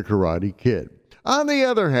 The Karate Kid. On the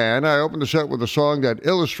other hand, I opened the set with a song that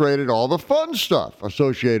illustrated all the fun stuff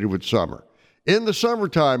associated with summer. In the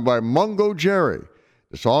Summertime by Mungo Jerry.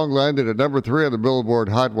 The song landed at number 3 on the Billboard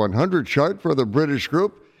Hot 100 chart for the British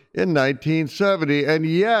group in 1970. And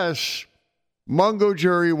yes, Mungo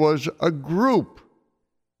Jerry was a group,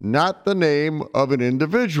 not the name of an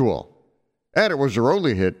individual. And it was their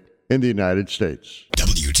only hit in the United States.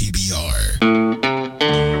 WTBR.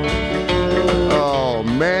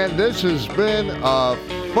 man, this has been a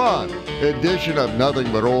fun edition of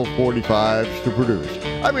Nothing But Old 45s to produce.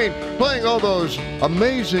 I mean, playing all those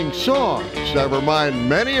amazing songs that remind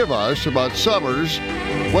many of us about summers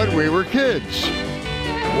when we were kids.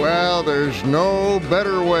 Well, there's no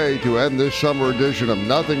better way to end this summer edition of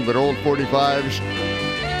Nothing But Old 45s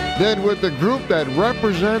than with the group that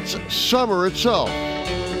represents summer itself,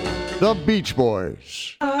 the Beach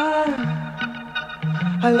Boys.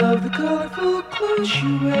 I love the colorful clothes she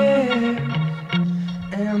wears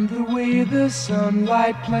and the way the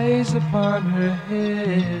sunlight plays upon her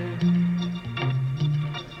hair.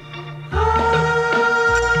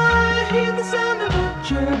 I hear the sound of a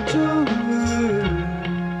gentle word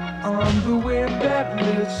on the wind that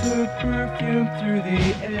lifts her perfume through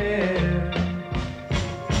the air.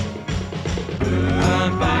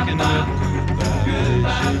 I'm picking up good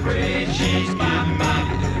vibrations, giving me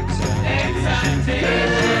excitation.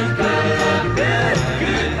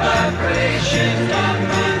 Good vibrations, giving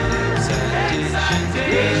me excitation.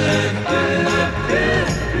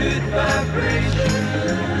 Good vibrations.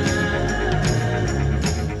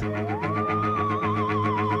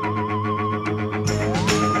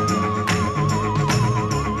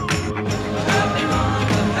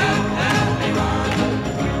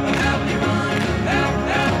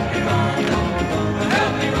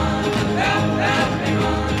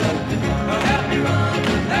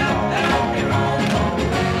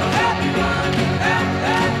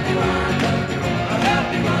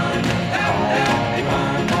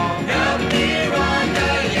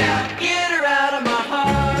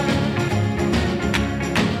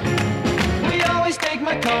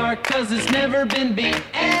 Cause it's never been beat,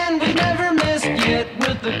 and we've never missed yet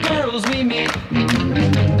with the girls we meet.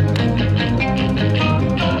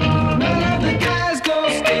 None of the guys go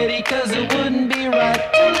steady, cause it wouldn't be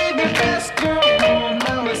right to leave your best girl home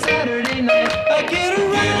on a Saturday night. I get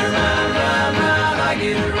around, round, round, round, I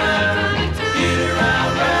get around. Get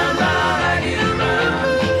around, round, round, I get around.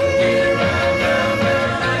 Get around, round,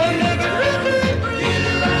 round, I get around. Get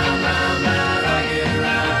around, round, round,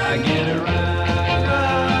 I get around.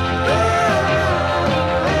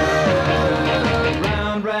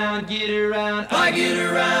 I get around. I get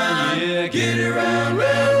around, yeah, get around,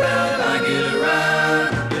 round, round, I get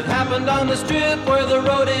around. It happened on the strip where the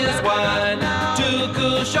road is wide. Two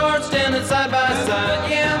cool shorts standing side by side.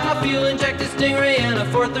 Yeah, my fuel-injected Stingray and a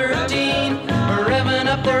 413 are revving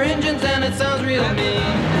up their engines and it sounds real mean.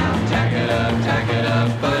 Tack it up,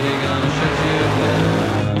 buddy, gonna shut you down.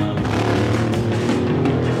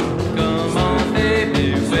 Come on,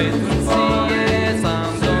 baby, wait and see, yes,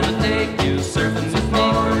 I'm gonna take you surfing with me.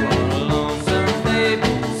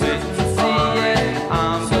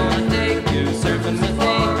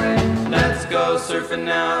 Surfing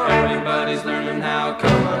now, everybody's learning how.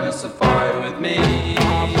 Come on a safari with me.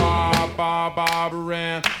 Ba ba ba ba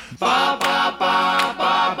ba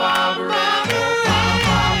ba ba ba ba ba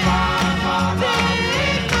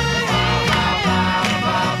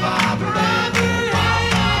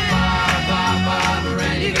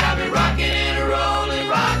you got me rocking and a rolling,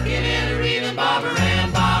 rocking and a reeling, Bob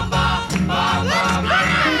Aran, ba ba ba ba.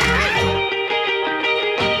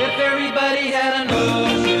 If everybody had an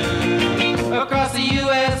ocean across the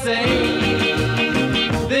USA,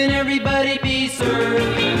 then everybody'd be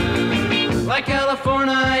served like California.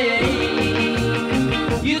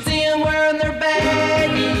 You'd see them wearing their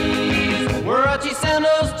baggies, Warachi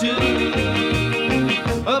sandals too,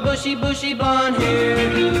 a bushy blonde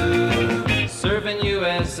hair, serving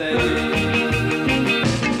USA.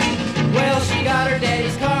 Well, she got her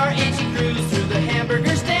daddy's car and she cruised through the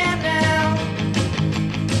hamburger stand now.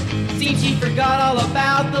 Seems she forgot all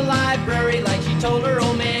about the library like she told her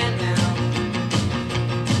old man now.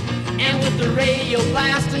 And with the radio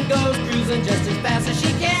blasting goes cruising just as fast as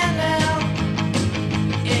she can now.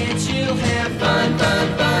 And she'll have fun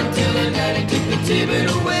till her daddy took the T-bird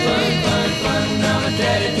away. Fun, now the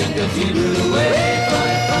daddy took the T-bird away.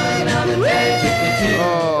 Fun, now the daddy took the T-bird away.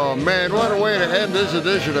 Oh, man, what a way to end this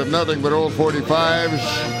edition of Nothing But Old 45s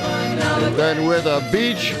than with a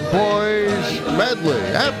Beach Boys medley.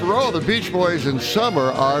 After all, the Beach Boys in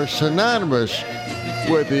summer are synonymous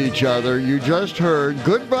with each other. You just heard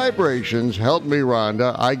Good Vibrations, Help Me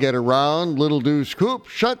Rhonda, I Get Around, Little Deuce Coupe,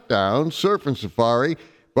 Shutdown, Surfing Safari,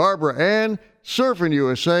 Barbara Ann, Surfing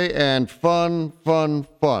USA, and Fun.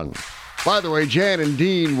 By the way, Jan and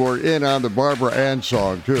Dean were in on the Barbara Ann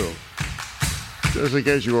song, too. Just in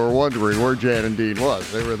case you were wondering where Jan and Dean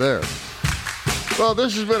was, they were there. Well,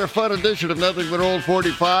 this has been a fun edition of Nothing But Old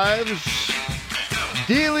 45s,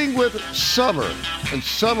 dealing with summer and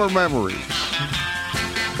summer memories.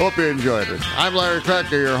 Hope you enjoyed it. I'm Larry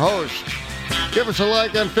Kratka, your host. Give us a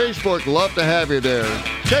like on Facebook. Love to have you there.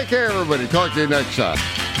 Take care, everybody. Talk to you next time.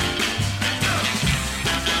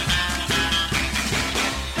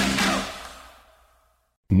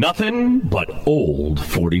 Nothing but old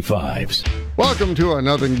 45s. Welcome to a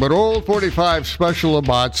Nothing But Old 45 special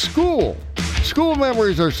about school. School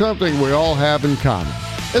memories are something we all have in common,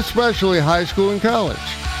 especially high school and college.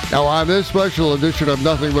 Now, on this special edition of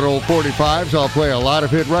Nothing But Old 45s, I'll play a lot of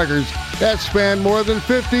hit records that span more than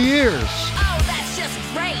 50 years. Oh, that's just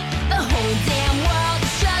great. The whole damn world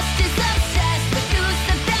is just as obsessed with who's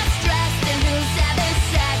the best dressed and who's having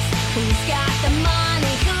sex. Who's got the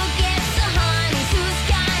money, who gets the honey, who's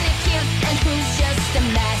kinda cute and who's just a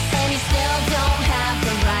mess. And you still don't have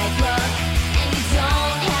the right look, and you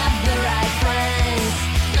don't have the right friends.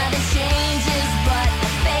 Nothing changes but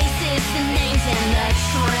the faces, the names, and the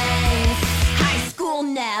trends. High school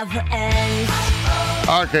never ends.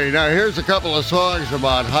 Okay, now here's a couple of songs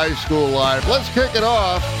about high school life. Let's kick it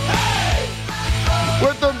off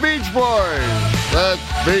with the Beach Boys. Let's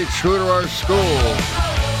be true to our school.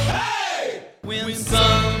 When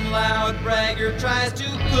some loud bragger tries to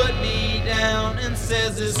put me down and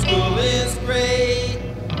says his school is great,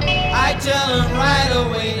 I tell him right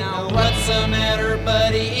away, now what's the matter,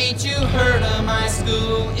 buddy? Ain't you heard of my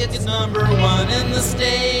school? It's number one in the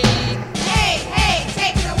state. Hey, hey,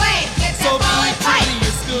 take it away. Get So be true to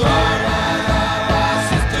your school.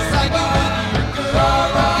 Just like you would to your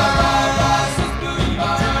girl. Be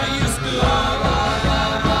true to your school.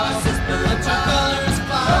 Let your colors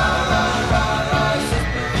fly.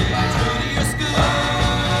 Be true to your school.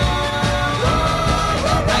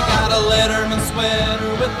 I got a Letterman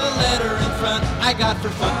sweater with the letter in front. I got for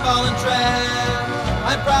football and track.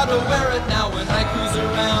 I'm proud to wear it now when I cruise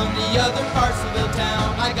around the other parts of the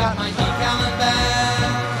town. I got my decal and bag.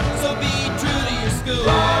 So be true to your school.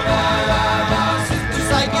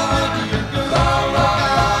 Just like you would to your girl.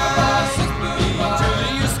 Be true to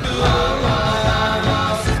your school.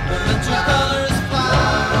 Let your colors fly.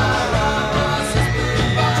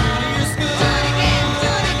 Be true to your school. Do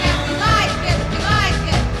it again, we like it, we like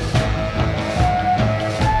it.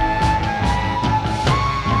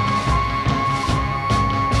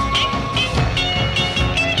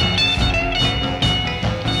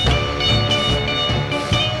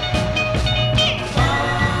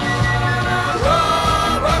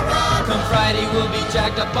 Come Friday, we'll be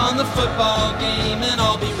jacked up on the football game, and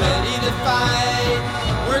I'll be ready to fight.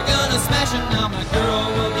 We're gonna smash it now. My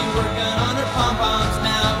girl will be working on her pom-poms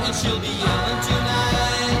now, and she'll be yelling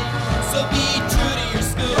tonight. So be true to your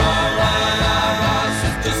school.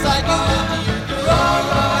 Just like you would to your girl.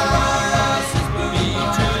 Be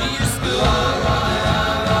true to your school.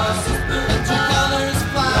 Let your colors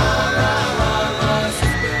fly.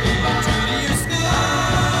 Be true to your school.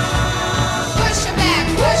 Push it back,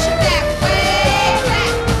 way back.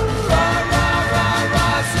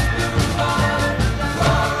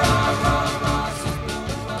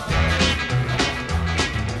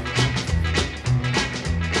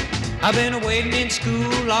 I've been waiting in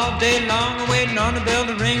school all day long, waiting on the bell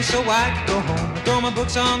to ring so I can go home. I throw my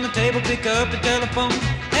books on the table, pick up the telephone.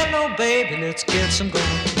 Hello, baby, let's get some going.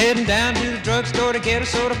 Heading down to the drugstore to get a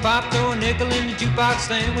soda pop, throw a nickel in the jukebox,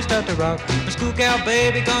 then we start to rock. My school gal,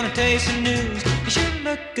 baby, gonna tell you some news. You sure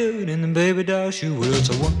look good in the baby doll shoe. Well, it's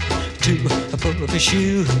a 1, 2, I pull up a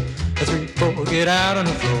shoe. A 3, 4, get out on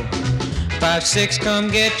the floor. 5, 6, come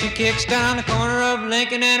get your kicks down the corner of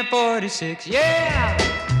Lincoln and a 46. Yeah!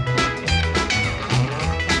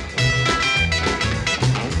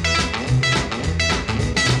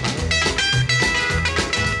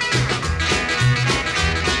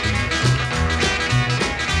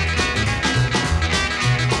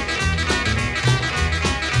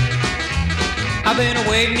 I've been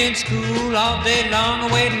waiting in school all day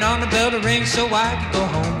long, waiting on the bell to ring so I can go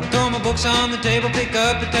home. Throw my books on the table, pick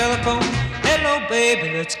up the telephone. Hello,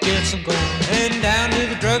 baby, let's get some going. Heading down to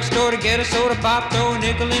the drugstore to get a soda pop, throw a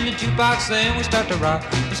nickel in the jukebox, then we start to rock.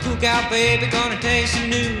 The school gal, baby, gonna tell you some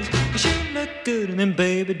news. You sure look good in them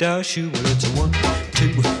baby doll shoes. Well, it's a 1,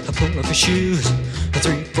 2, I pull up your shoes. A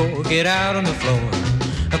 3, 4, get out on the floor.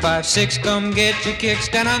 A 5, 6, come get your kicks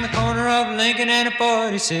down on the corner of Lincoln and a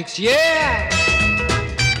 46. Yeah!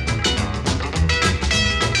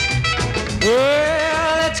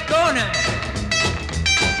 Well, let's go now.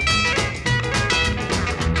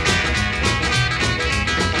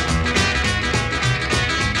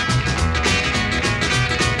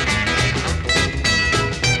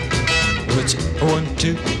 Well, it's a 1,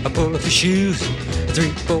 2, I pull off your shoes. A 3,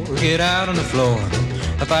 4, get out on the floor.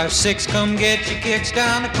 A 5, 6, come get your kicks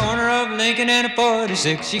down the corner of Lincoln and a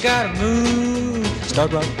 46. You gotta move.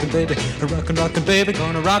 Start rockin', baby, rockin', baby,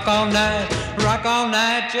 gonna rock all night. rock all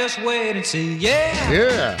night, just wait and see. Yeah.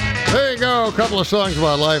 Yeah. There you go. A couple of songs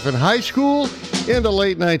about life in high school in the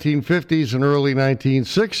late 1950s and early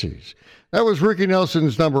 1960s. That was Ricky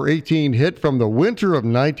Nelson's number 18 hit from the winter of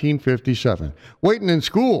 1957, Waiting in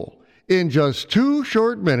School. In just 2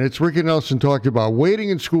 short minutes, Ricky Nelson talked about waiting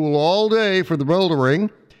in school all day for the bell to ring.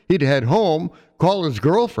 He'd head home, call his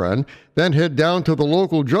girlfriend, then head down to the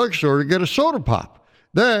local drugstore to get a soda pop.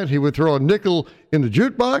 Then he would throw a nickel in the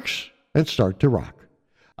jukebox and start to rock.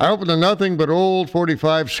 I opened a nothing but old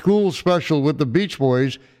 45 school special with the Beach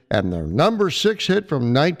Boys and their number 6 hit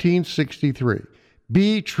from 1963,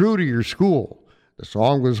 Be True to Your School. The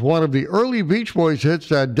song was one of the early Beach Boys hits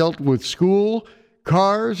that dealt with school,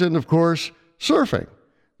 cars, and of course, surfing.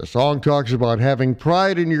 The song talks about having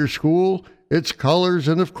pride in your school, its colors,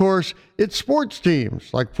 and of course, its sports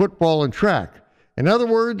teams like football and track. In other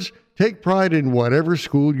words, take pride in whatever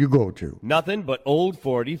school you go to. Nothing but old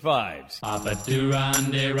 45s. Papa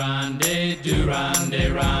do-ronde, ronde,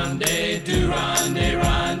 do-ronde, ronde, do-ronde,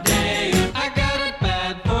 ronde. I got it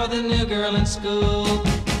bad for the new girl in school.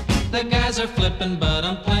 The guys are flipping, but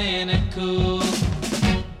I'm playing it cool.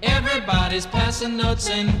 Everybody's passing notes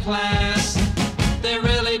in class. They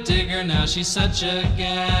really dig her now, she's such a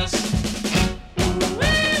gas.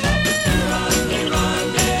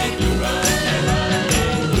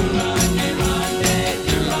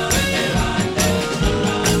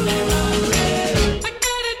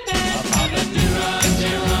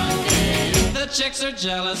 Chicks are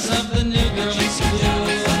jealous of the new girl in school.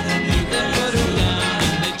 They put her down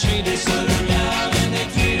and they treat her so down and they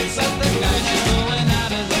treat her so. But the guys are going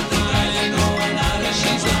out of the mind.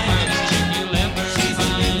 She's the finest chick you'll ever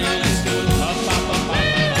find.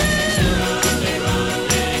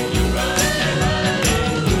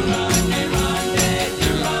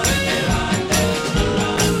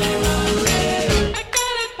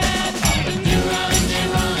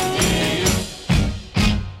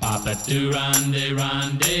 Papa do-ronde,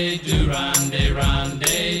 ronde, do-ronde, ronde,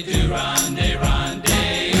 do-ronde, ronde.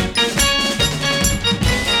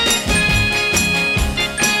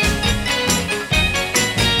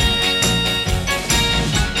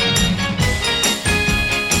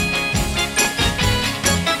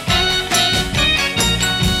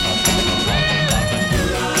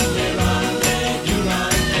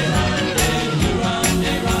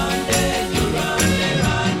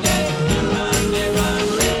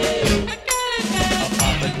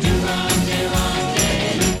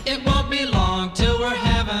 It won't be long till we're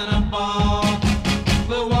having a ball.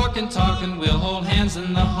 We'll walk and talk and we'll hold hands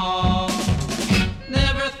in the hall.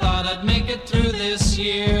 Never thought I'd make it through this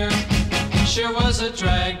year. Sure was a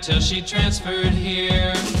drag till she transferred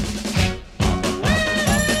here.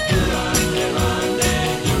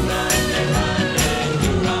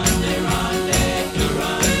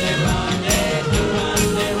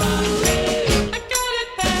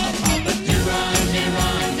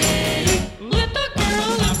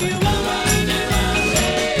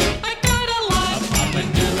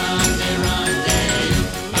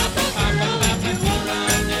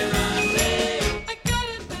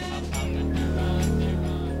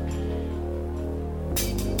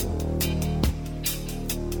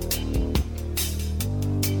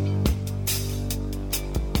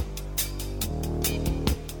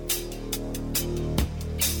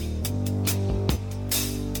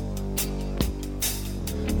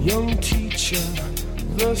 Young teacher,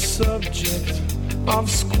 the subject of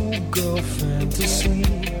schoolgirl fantasy.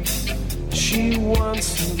 She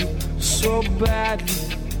wants him so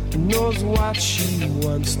badly, knows what she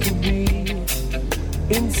wants to be.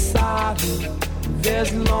 Inside her,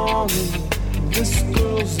 there's longing. This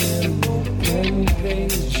girl's an open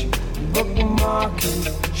page,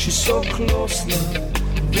 bookmarking. She's so close now.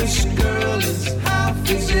 This girl is half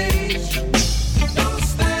his age.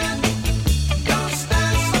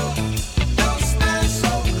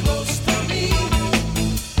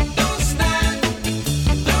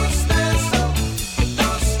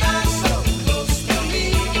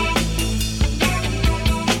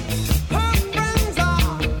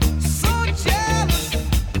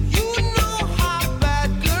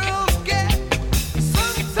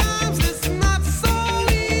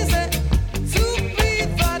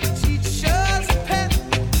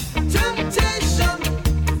 Temptation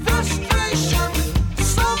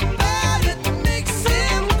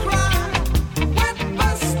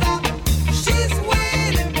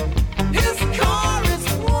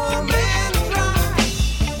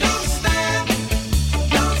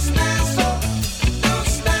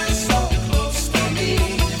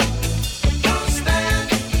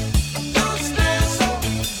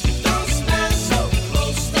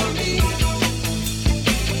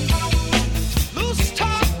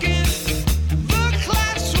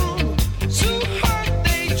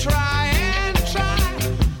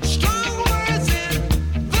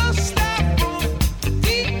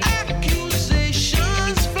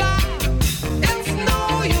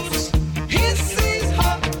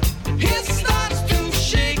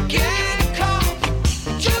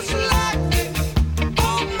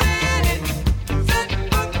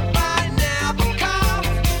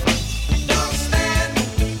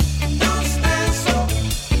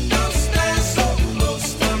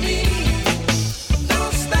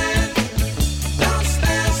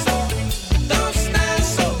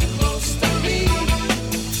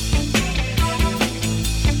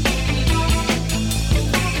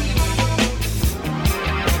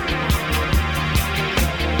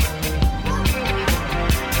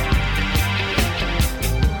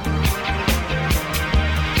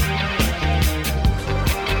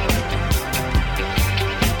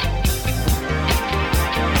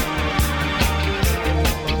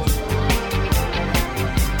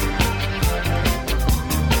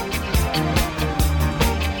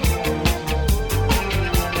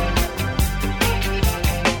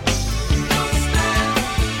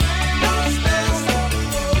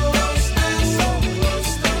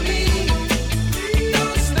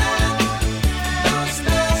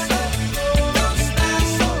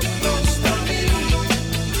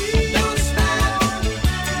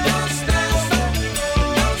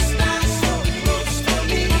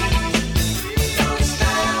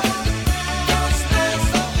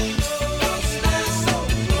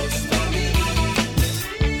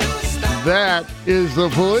That is the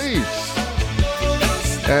Police.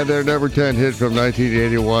 And their number 10 hit from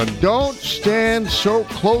 1981, Don't Stand So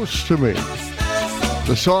Close to Me.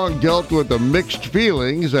 The song dealt with the mixed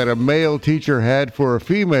feelings that a male teacher had for a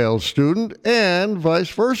female student and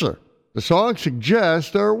vice versa. The song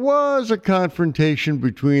suggests there was a confrontation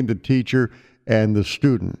between the teacher and the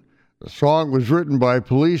student. The song was written by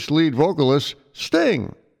Police lead vocalist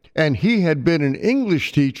Sting, and he had been an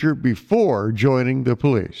English teacher before joining the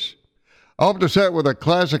Police. Up to set with a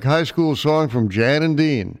classic high school song from Jan and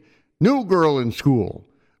Dean, New Girl in School.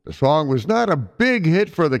 The song was not a big hit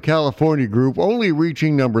for the California group, only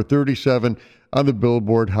reaching number 37 on the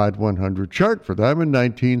Billboard Hot 100 chart for them in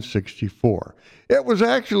 1964. It was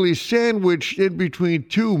actually sandwiched in between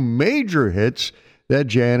two major hits that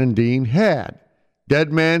Jan and Dean had,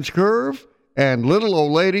 Dead Man's Curve and Little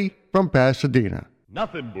Old Lady from Pasadena.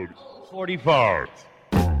 Nothing but 45.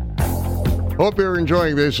 Hope you're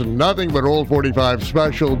enjoying this Nothing But Old 45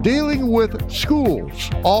 special dealing with schools,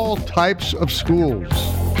 all types of schools.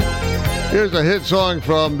 Here's a hit song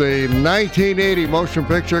from the 1980 motion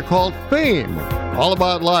picture called Fame, all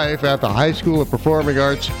about life at the High School of Performing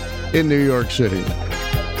Arts in New York City.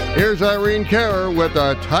 Here's Irene Cara with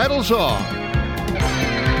the title song.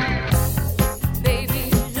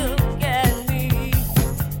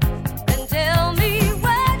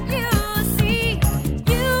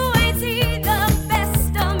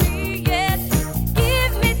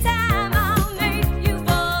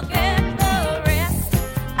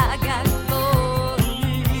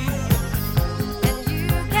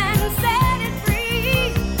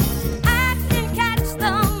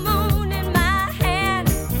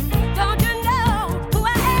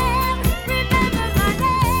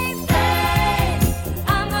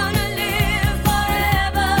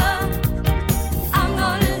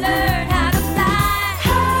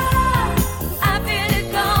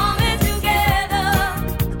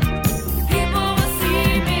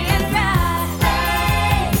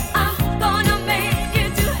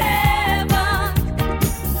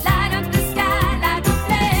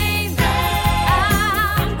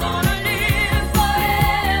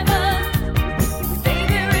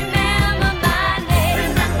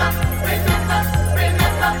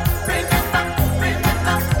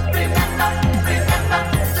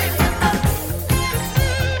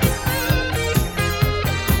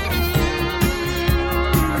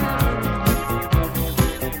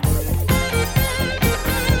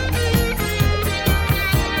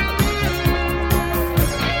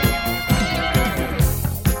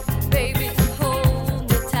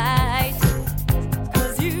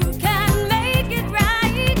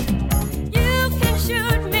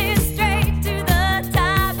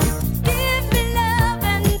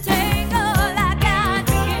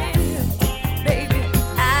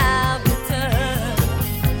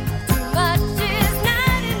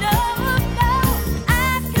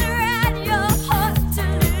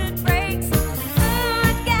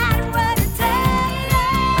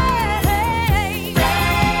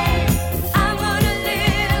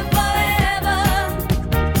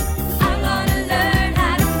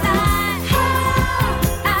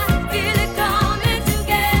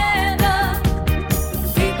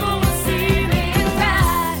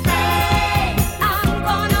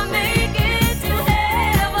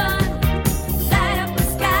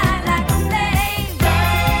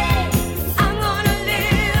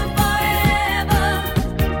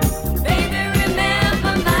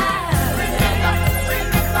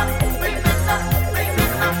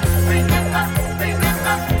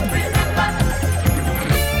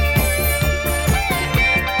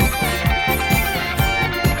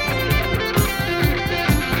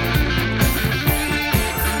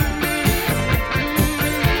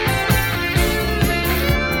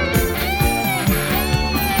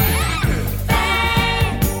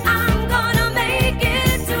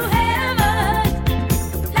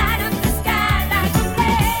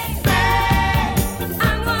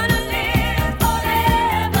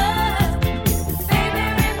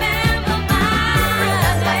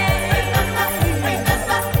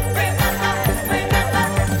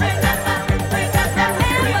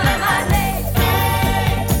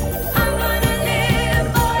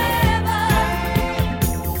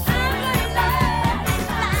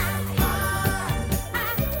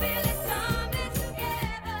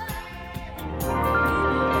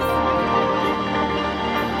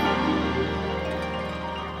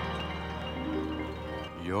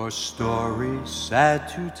 story sad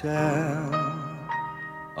to tell,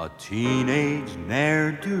 a teenage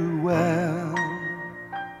ne'er-do-well,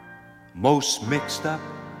 most mixed up,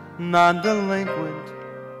 non-delinquent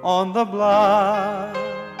on the block.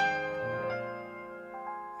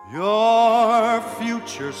 Your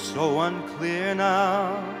future's so unclear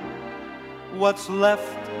now. What's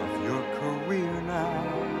left of your career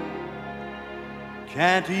now?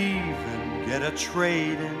 Can't even get a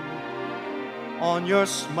trade-in on your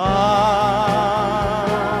smile.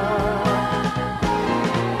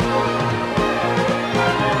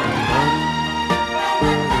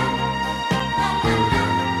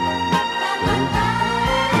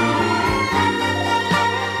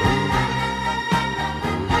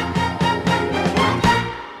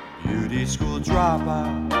 Beauty school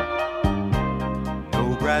dropout,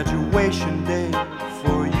 no graduation day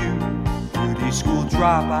for you. Beauty school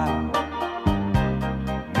dropout,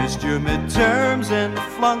 missed your midterms and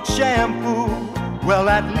flunked shampoo. Well,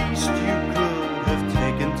 at least you could have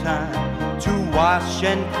taken time to wash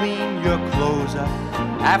and clean your clothes up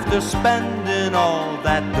after spending all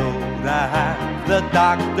that dough to have the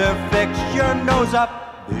doctor fix your nose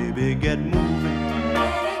up. Baby, get moving.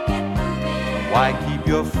 Why keep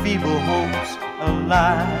your feeble hopes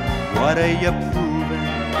alive? What are you proving?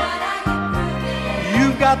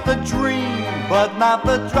 You've got the dream, but not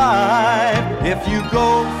the drive. If you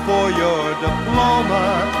go for your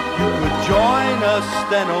diploma, you could join a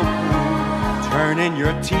steno pool, turn in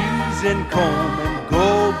your T's and comb, and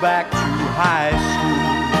go back to high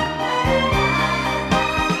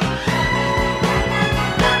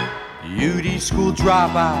school. Beauty school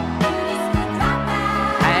dropout,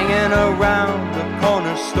 hanging around the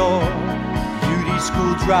corner store. Beauty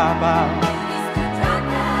school dropout,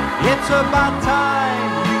 it's about time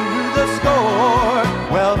you knew the score.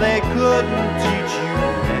 Well, they couldn't teach you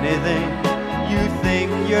anything. You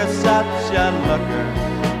think you're such a looker,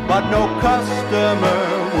 but no customer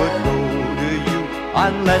would go to you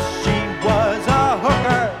unless she was a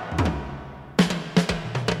hooker.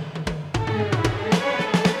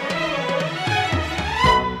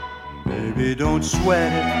 Baby, don't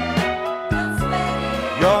sweat it.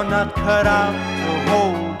 You're not cut out to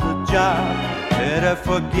hold the job. Better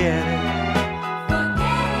forget it.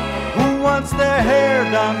 Who wants their hair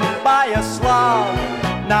done by a slob?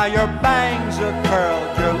 Now your bangs are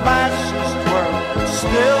curled, your lashes twirl.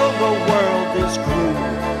 Still the world is cruel.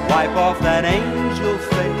 Wipe off that angel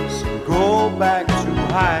face and go back to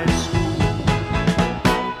high school.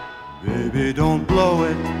 Baby, don't blow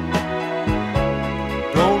it.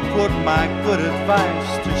 Don't put my good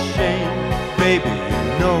advice to shame. Baby, you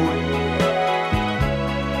know it.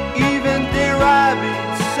 Even dear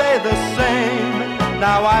rabbits say the same.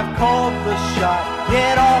 Now I've called the shot.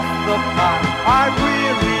 Get off the pot. I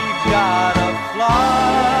really gotta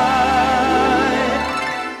fly.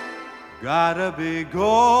 Gotta be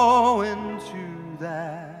going to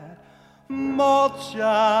that malt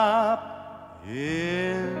shop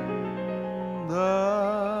in the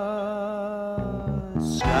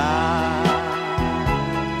sky.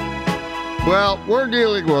 Well, we're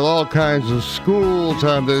dealing with all kinds of schools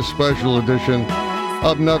on this special edition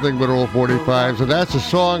of Nothing But Old 45s, and that's a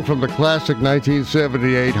song from the classic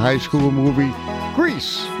 1978 high school movie,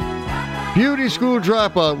 Grease. Beauty School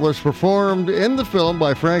Dropout was performed in the film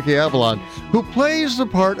by Frankie Avalon, who plays the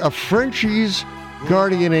part of Frenchie's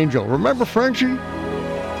guardian angel. Remember Frenchie?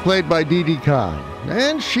 Played by Dee Dee Kahn.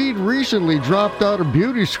 And she'd recently dropped out of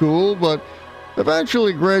beauty school, but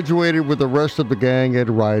eventually graduated with the rest of the gang at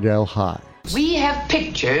Rydell High. We have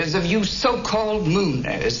pictures of you so-called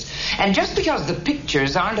mooners. And just because the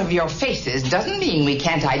pictures aren't of your faces doesn't mean we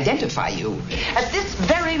can't identify you. At this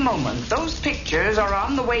very moment, those pictures are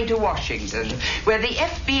on the way to Washington, where the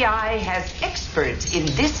FBI has experts in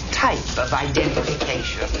this type of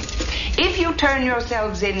identification. If you turn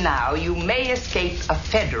yourselves in now, you may escape a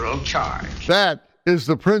federal charge. That is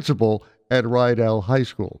the principal at Rydell High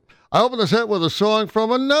School. I open the set with a song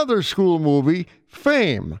from another school movie,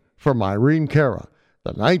 Fame, from Irene Cara.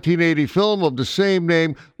 The 1980 film of the same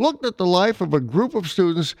name looked at the life of a group of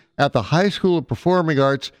students at the High School of Performing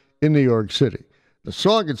Arts in New York City. The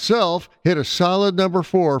song itself hit a solid number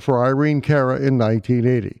 4 for Irene Cara in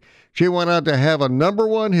 1980. She went on to have a number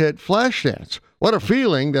 1 hit, Flashdance. What a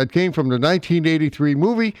feeling that came from the 1983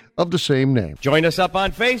 movie of the same name. Join us up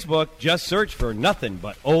on Facebook. Just search for Nothing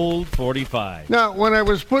But Old 45. Now, when I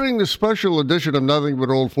was putting the special edition of Nothing But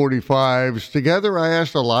Old 45s together, I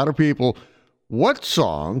asked a lot of people what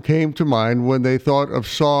song came to mind when they thought of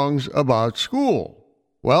songs about school.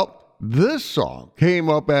 Well, this song came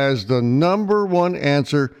up as the number 1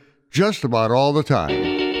 answer just about all the time.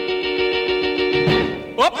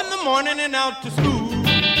 Up in the morning and out to school.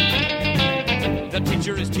 The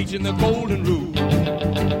teacher is teaching the golden rule.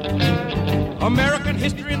 American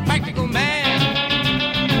history and practical math.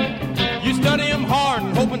 You study them hard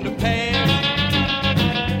and hoping to pass.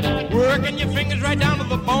 Working your fingers right down to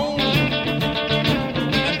the bone.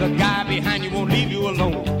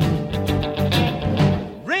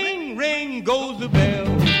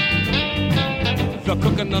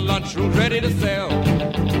 in the lunchroom ready to sell.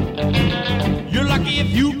 You're lucky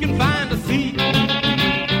if you can find a seat.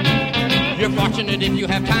 You're fortunate if you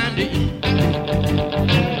have time to eat.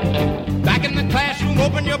 Back in the classroom,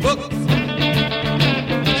 open your books.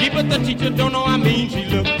 Gee, but the teacher don't know how mean she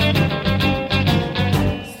looks.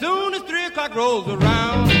 Soon as 3 o'clock rolls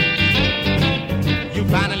around, you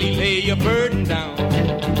finally lay your burden down.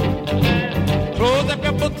 Close up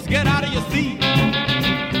your books, get out of your seat.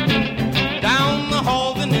 Down the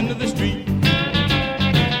halls and into the street.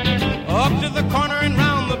 Up to the corner and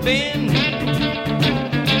round the bend.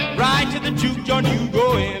 Right to the juke joint you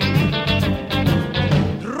go in.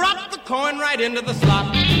 Drop the coin right into the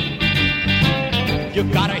slot. You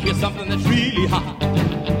gotta hear something that's really hot.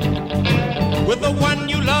 With the one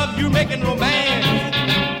you love, you're making romance.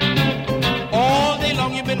 All day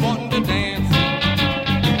long you've been wanting to dance.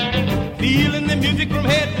 Feeling the music from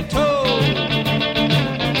head to toe.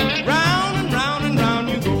 Round and round and round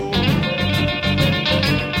you go.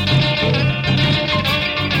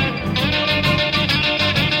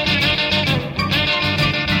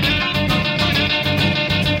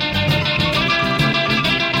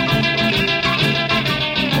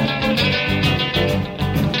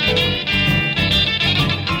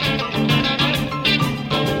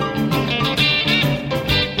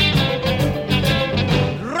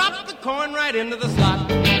 Into the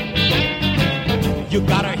slot. You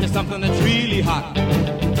gotta hear something that's really hot.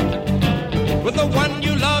 With the one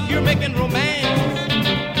you love, you're making romance.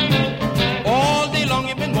 All day long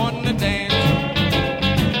you've been wanting to dance.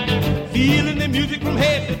 Feeling the music from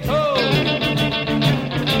head to toe.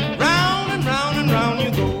 Round and round and round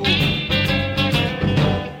you go.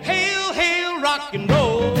 Hail, hail, rock and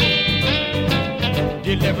roll.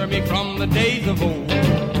 Deliver me from the days of old.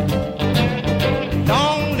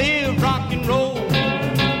 Long live rock and roll.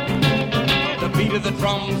 The beat of the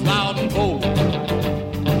drums loud and bold.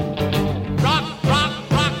 Rock, rock,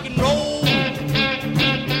 rock and roll.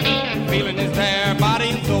 Feeling is there, body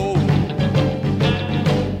and soul.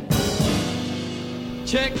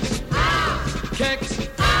 Chicks, kicks,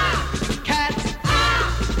 cats,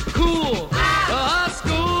 cool,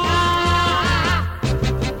 school.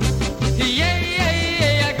 Yeah, yeah,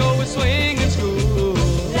 yeah, I go with swinging school.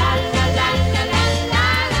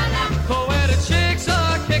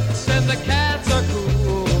 And the cats are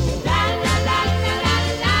cool. La la la la la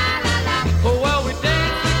la la la. Oh well, we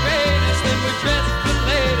dance the greatest and we dress the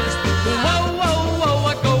latest. Whoa whoa whoa,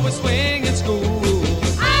 I go with swinging school.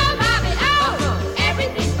 I'm Bobby, oh,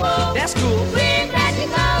 everything's cool. That's cool. We're glad to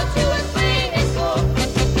go to a swinging school.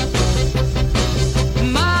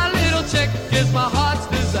 My little chick is my heart's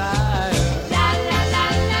desire. La la la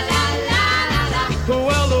la la la la la.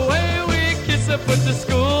 Well, the way we kiss her put the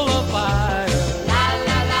school on fire.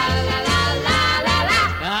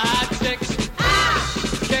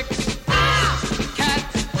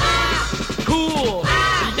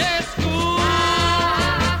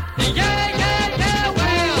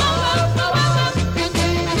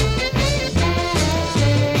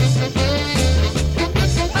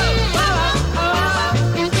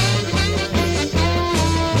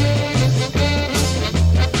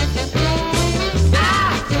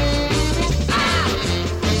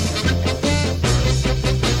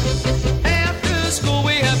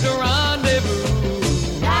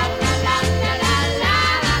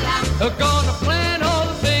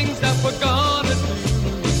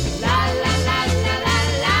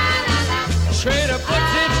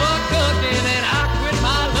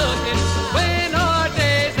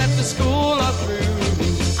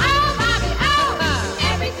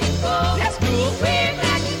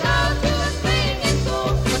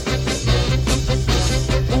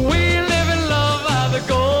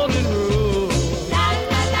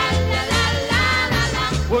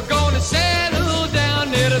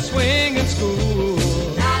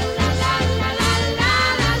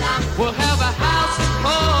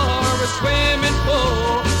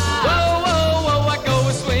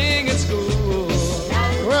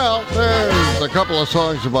 A couple of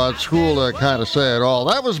songs about school that kind of say it all.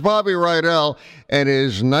 That was Bobby Rydell and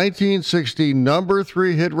his 1960 number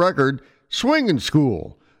 3 hit record, Swingin'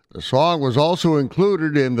 School. The song was also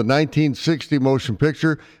included in the 1960 motion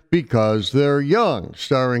picture Because They're Young,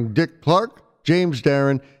 starring Dick Clark, James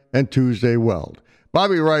Darren, and Tuesday Weld.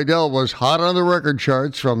 Bobby Rydell was hot on the record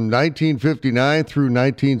charts from 1959 through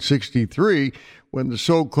 1963 when the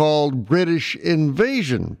so-called British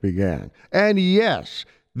invasion began. And yes,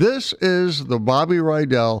 this is the Bobby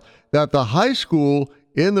Rydell that the high school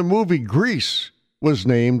in the movie Grease was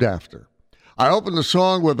named after. I opened the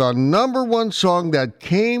song with a number 1 song that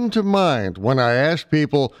came to mind when I asked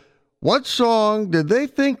people what song did they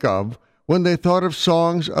think of when they thought of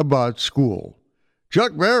songs about school.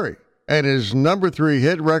 Chuck Berry and his number 3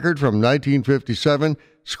 hit record from 1957,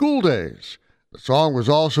 School Days. The song was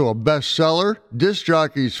also a bestseller, disc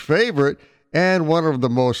jockey's favorite, and one of the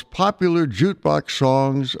most popular jukebox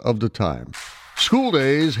songs of the time. School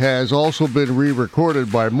Days has also been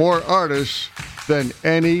re-recorded by more artists than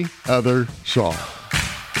any other song.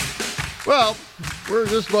 Well, we're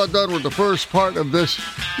just about done with the first part of this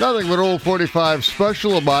Nothing But Old 45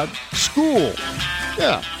 special about school.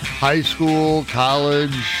 Yeah, high school,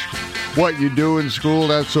 college, what you do in school,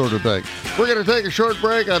 that sort of thing. We're going to take a short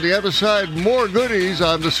break. On the other side, more goodies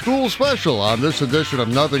on the school special on this edition of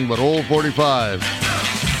Nothing But Old 45.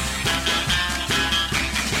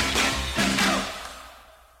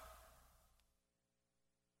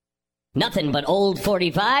 Nothing but old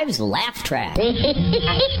 45's laugh track.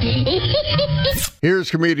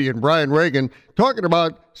 Here's comedian Brian Reagan talking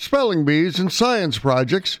about spelling bees and science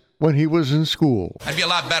projects when he was in school. I'd be a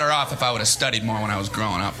lot better off if I would have studied more when I was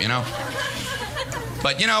growing up, you know?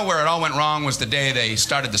 But you know where it all went wrong was the day they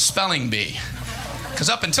started the spelling bee. Because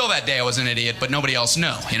up until that day I was an idiot, but nobody else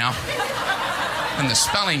knew, you know? And the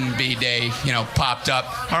spelling bee day, you know, popped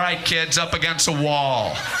up. All right, kids, up against a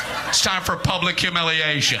wall. It's time for public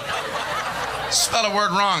humiliation. Spell a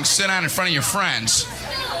word wrong, sit down in front of your friends.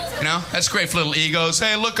 You know, that's great for little egos.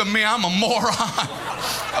 Hey, look at me, I'm a moron.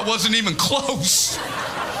 I wasn't even close.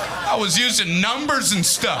 I was using numbers and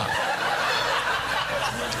stuff.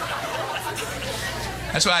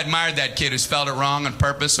 That's why I admired that kid who spelled it wrong on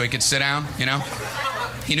purpose so he could sit down, you know?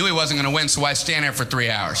 He knew he wasn't going to win, so why stand there for 3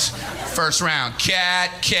 hours? First round,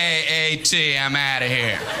 cat, K-A-T, I'm out of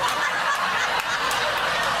here.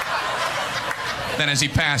 Then as he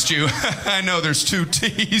passed you, I know there's 2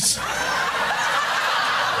 T's.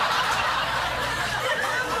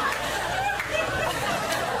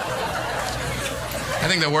 I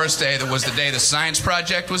think the worst day was the day the science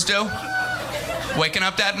project was due. Waking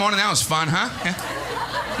up that morning, that was fun, huh? Yeah.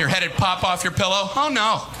 Your head would pop off your pillow. Oh,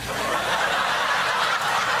 no.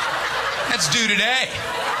 That's due today.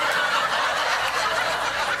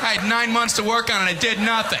 I had 9 months to work on it, I did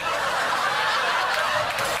nothing.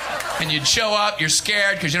 And you'd show up, you're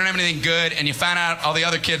scared because you don't have anything good, and you find out all the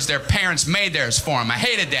other kids, their parents made theirs for them. I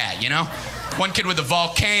hated that, you know? One kid with a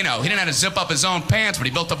volcano. He didn't have to zip up his own pants, but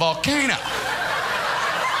he built a volcano.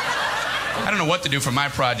 I don't know what to do for my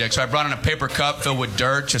project, so I brought in a paper cup filled with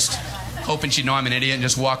dirt, just hoping she'd know I'm an idiot and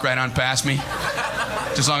just walk right on past me.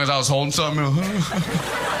 Just as long as I was holding something.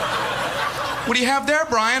 What do you have there,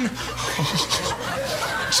 Brian?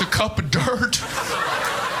 It's a cup of dirt.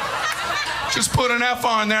 Just put an F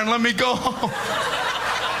on there and let me go home.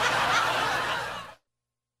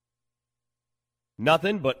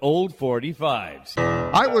 Nothing but old 45s.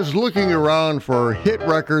 I was looking around for hit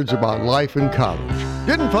records about life in college.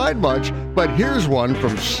 Didn't find much, but here's one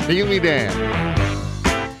from Steely Dan.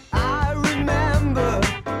 I remember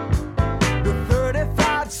the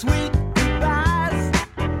 35 sweet goodbyes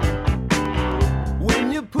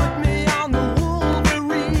when you put me on the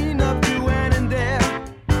Wolverine of Duane and Dare.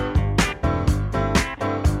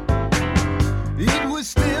 It was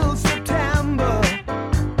still September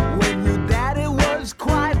when your daddy was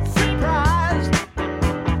quite surprised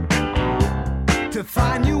to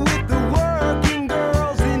find you with the working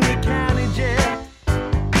girls in the county jail.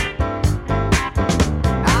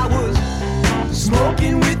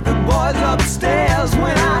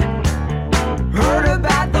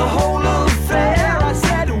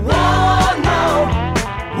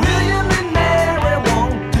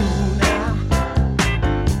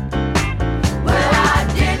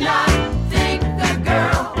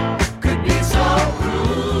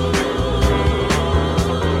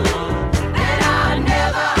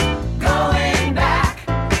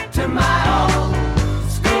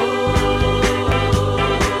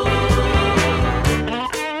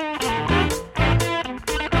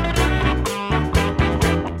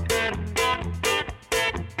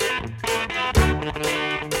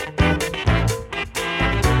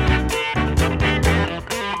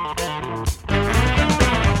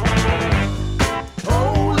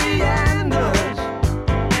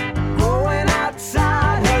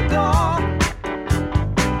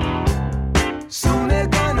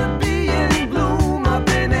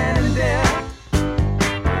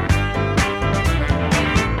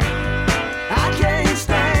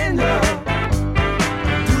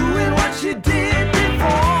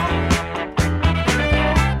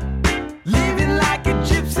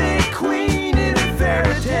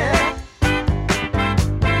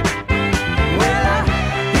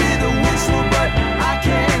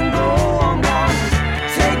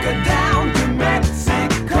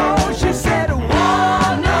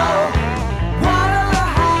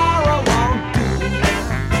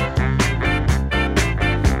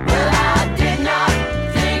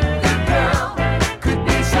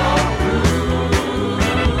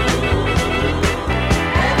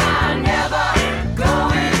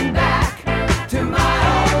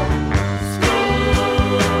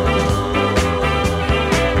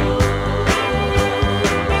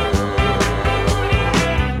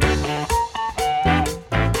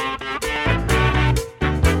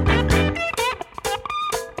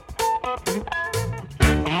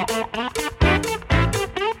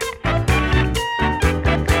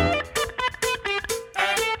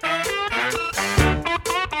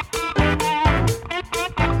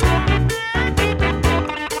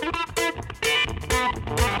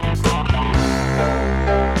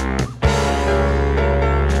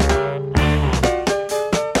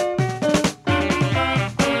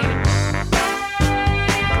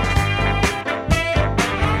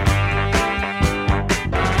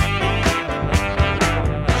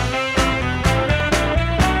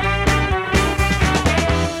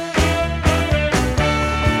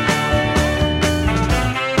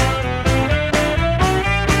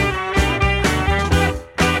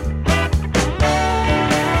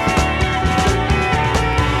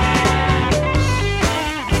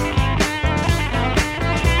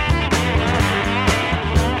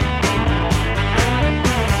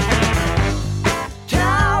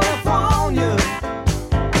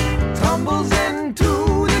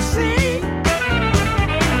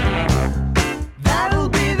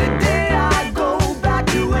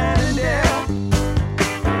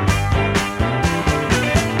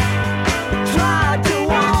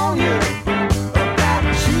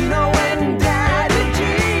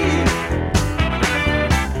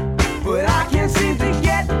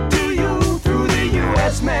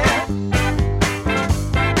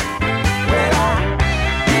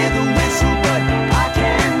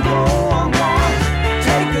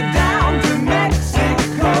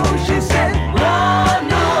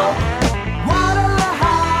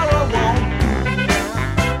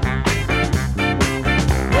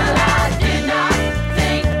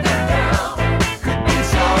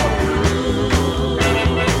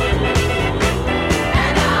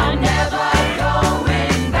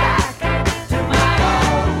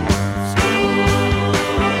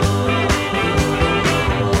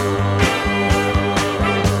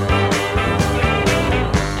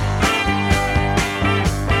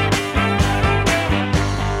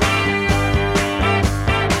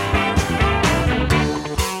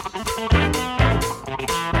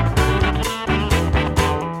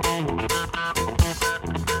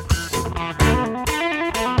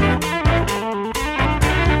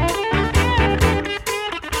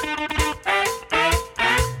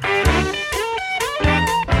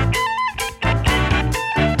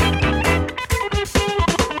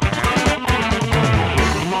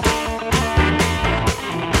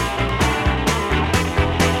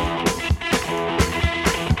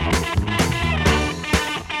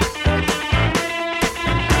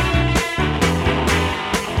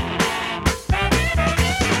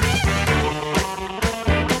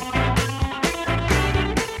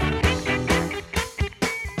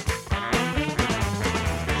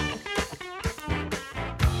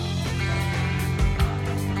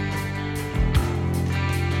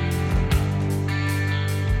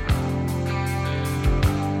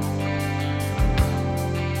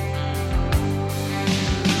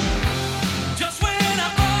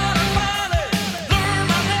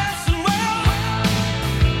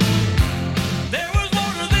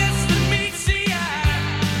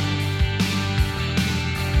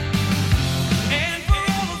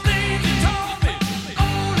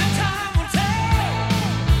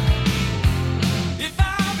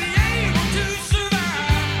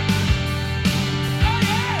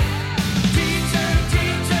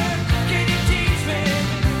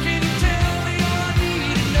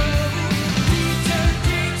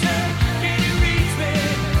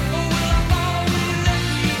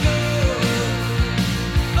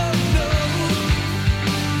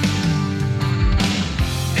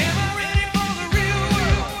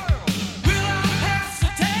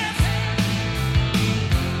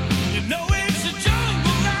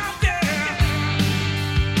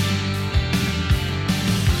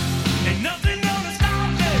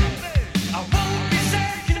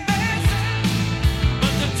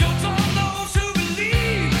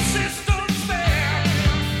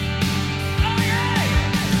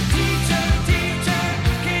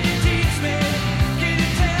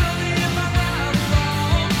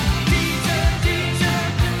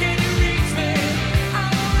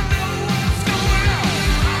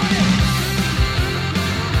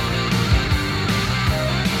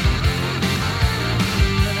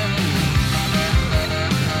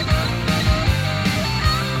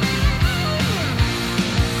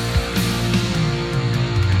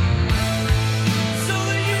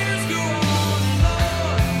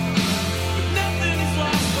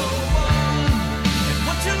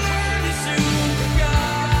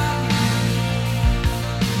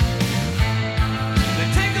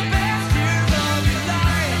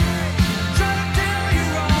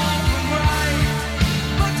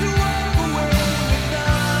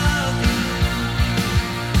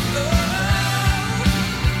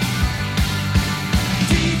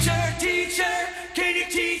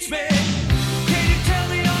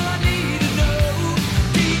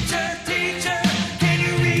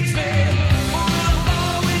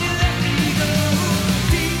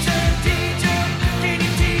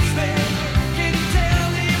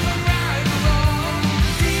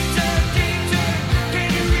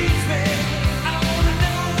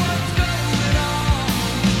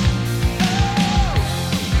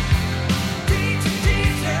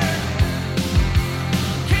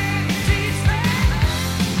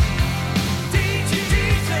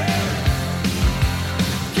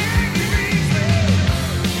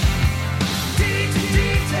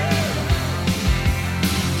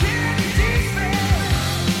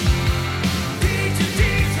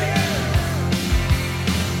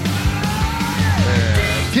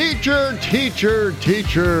 Teacher, teacher,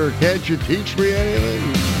 teacher, can't you teach me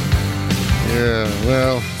anything? Yeah,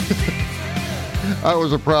 well, I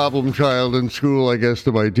was a problem child in school, I guess,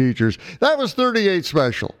 to my teachers. That was 38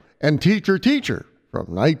 Special and Teacher, Teacher from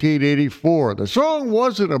 1984. The song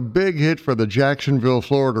wasn't a big hit for the Jacksonville,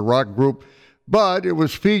 Florida rock group, but it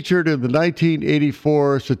was featured in the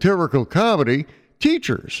 1984 satirical comedy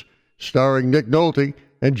Teachers, starring Nick Nolte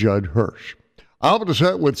and Judd Hirsch. Album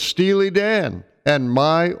set with Steely Dan and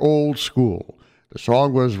My Old School. The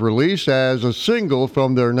song was released as a single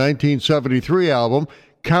from their 1973 album,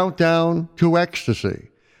 Countdown to Ecstasy.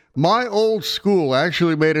 My Old School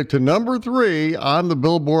actually made it to number 3 on the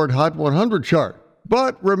Billboard Hot 100 chart,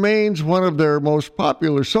 but remains one of their most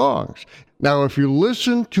popular songs. Now, if you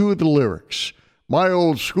listen to the lyrics, My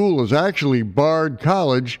Old School is actually Bard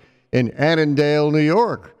College in Annandale, New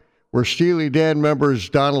York, where Steely Dan members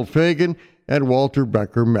Donald Fagen and Walter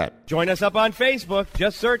Becker met. Join us up on Facebook.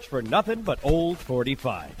 Just search for Nothing But Old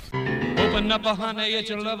 45s. Open up, honey, it's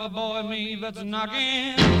your lover boy, me that's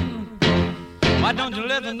knocking. Why don't you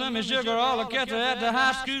listen to me, sugar, all the cats at the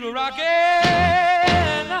high school rocking?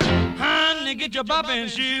 Honey, get your bopping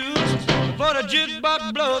shoes before the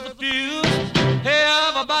jukebox blows the fuse. Hey,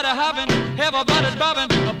 everybody hopping, everybody's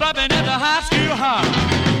bopping at the high school hop.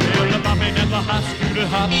 Well, the bopping at the high school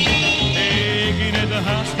hop, taking at the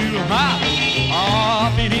high school hop,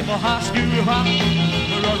 hopping at the high school hop,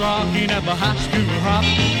 rocking at the high school hop.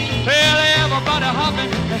 Well, everybody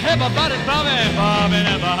hopping, everybody's bopping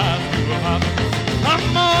at the high school hop.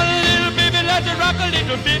 Come on, little baby, let's rock a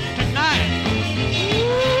little bit tonight.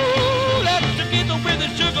 Ooh, let's get with the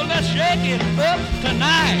sugar, let's shake it up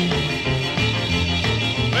tonight.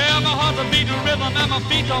 Well, my heart's a beating rhythm and my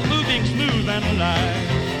feet are moving smooth and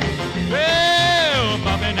light. Well,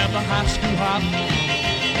 bopping at the high school hop,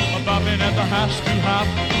 bopping at the high school hop,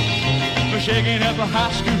 shaking at the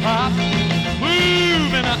high school hop,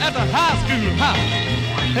 moving at the high school hop.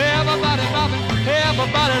 Everybody bopping,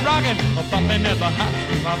 everybody rocking, bopping at the high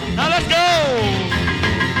school hop. Now let's go!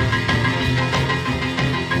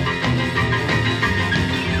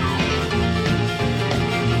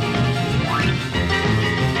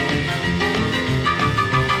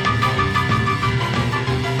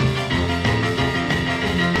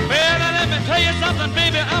 Tell you something,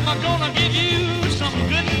 baby, I'm gonna give you some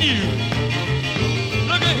good news.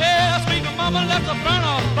 Look at here, sweet mama, let's burn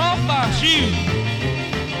off my shoes.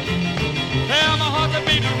 Well, my heart's a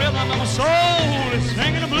beating rhythm and my soul is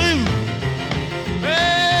singing the blues.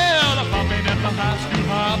 Well, I'm bopping at the high school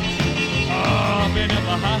hop, hopping at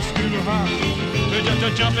the high school hop,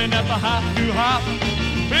 just jumping at the high school hop,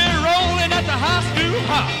 we're rolling at the high school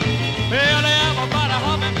hop. Well, everybody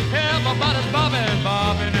hopping, everybody's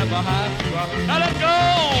bobbing at the high school hop. Now let's go!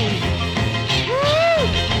 Woo!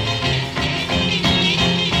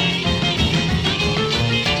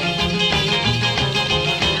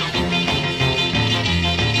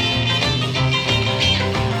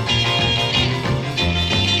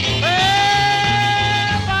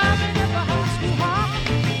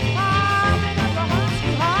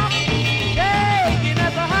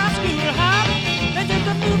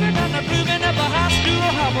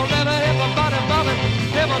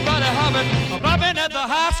 Everybody hopping, bobbing at the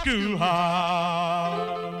high school hop.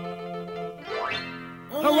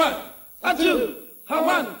 A one, a two, a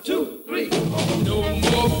 1, 2, 3. No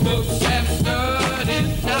more books and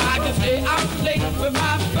studies. Now I can stay out late with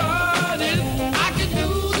my buddies. I can do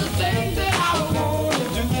the things that I want to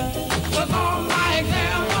do. But all my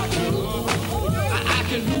exams are through. I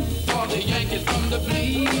can root for the Yankees from the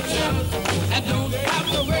bleachers and don't have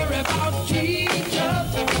to worry about teachers.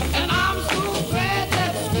 And I'm so glad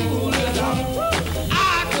that school is out. I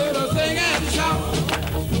could have sing and shout.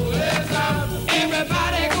 School is out.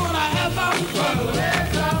 Everybody gonna have some fun.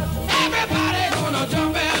 Everybody gonna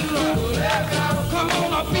jump and run. Come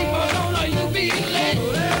on, people, don't you be late.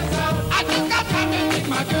 I just got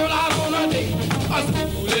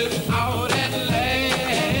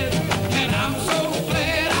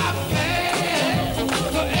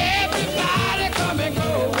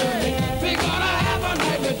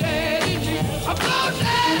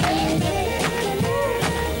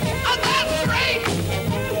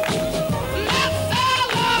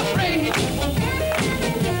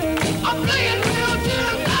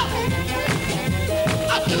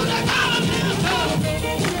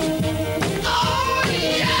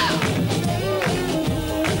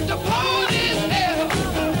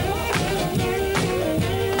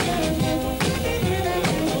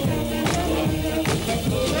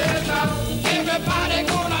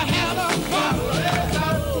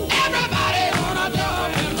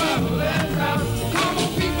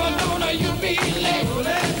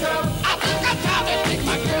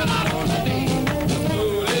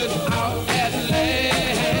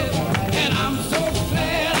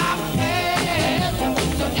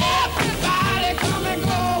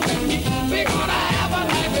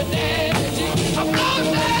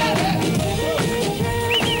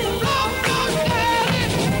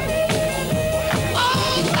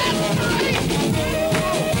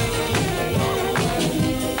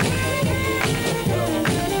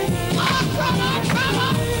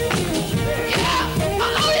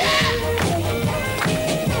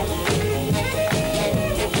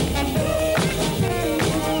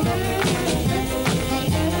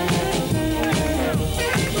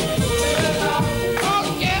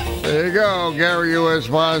There you go, Gary U.S.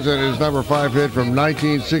 Bonds and his number 5 hit from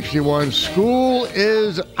 1961, School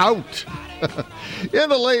Is Out. In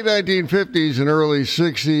the late 1950s and early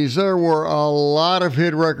 60s, there were a lot of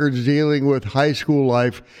hit records dealing with high school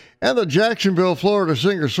life, and the Jacksonville, Florida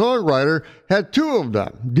singer-songwriter had 2 of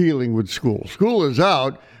them dealing with school. School Is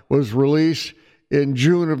Out was released in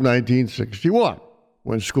June of 1961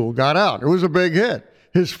 when School Got Out. It was a big hit.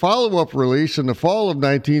 His follow-up release in the fall of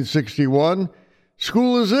 1961,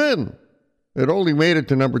 School Is In. It only made it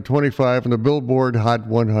to number 25 on the Billboard Hot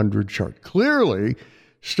 100 chart. Clearly,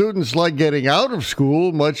 students like getting out of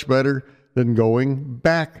school much better than going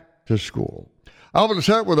back to school. I'm going to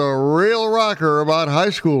start with a real rocker about high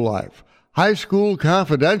school life. High School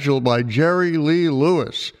Confidential by Jerry Lee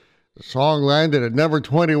Lewis. The song landed at number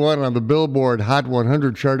 21 on the Billboard Hot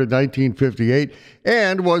 100 chart in 1958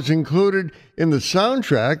 and was included in the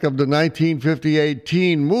soundtrack of the 1958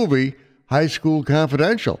 teen movie High School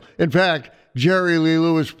Confidential. In fact, Jerry Lee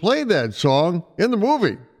Lewis played that song in the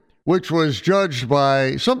movie, which was judged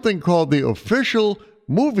by something called the Official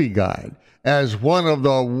Movie Guide as one of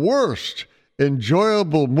the worst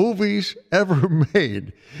enjoyable movies ever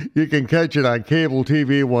made. You can catch it on cable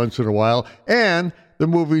TV once in a while, and the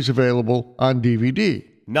movie's available on DVD.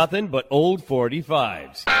 Nothing but old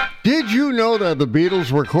 45s. Did you know that the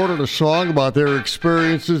Beatles recorded a song about their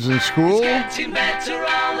experiences in school? Getting better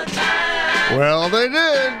all the time. Well, they did.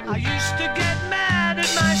 I used to get mad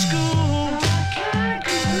at my school.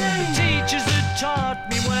 The teachers that taught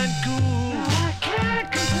me weren't cool.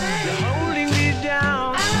 They're holding me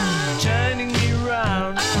down, turning me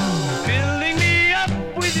round, filling me up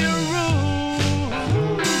with your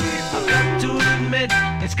rules. I've got to admit,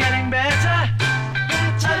 it's getting better,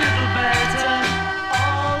 a little better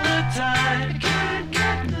all the time.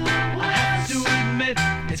 I have to admit,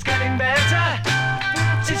 it's getting better,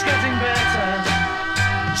 it's getting better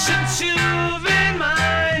since you've been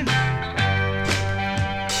mine.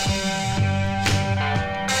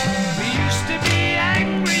 We used to be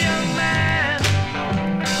angry young man,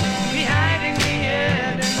 be hiding the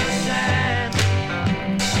head in the sand.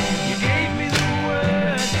 You gave me the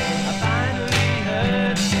word, I finally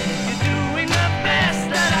heard. You're doing the best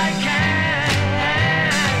that I can.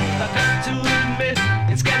 I've got to admit,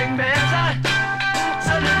 it's getting better,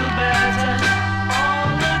 a little better all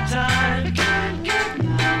the time.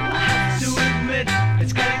 I have to admit,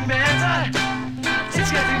 it's getting better,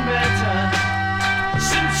 it's getting better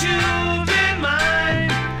since you've been mine.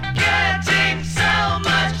 Getting so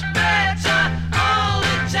much better all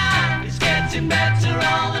the time. It's getting better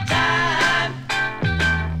all the time.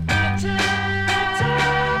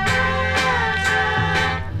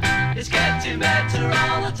 It's getting better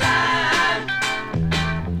all the time.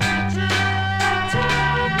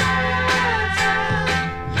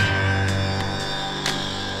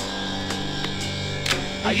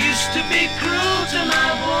 I used to be cruel to my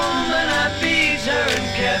woman, I beat her and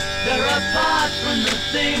kept her apart from the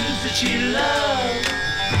things that she loved.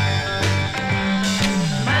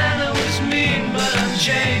 Man, I was mean, but I'm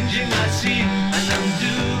changing, I see, and I'm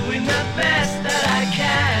doing the best that I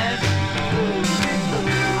can.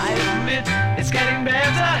 I admit, it's getting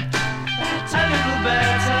better, a little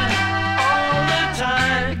better all the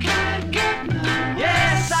time.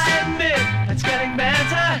 Yes, I admit, it's getting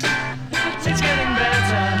better, it's getting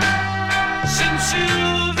better since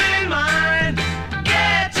you've been mine.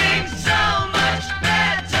 Getting so much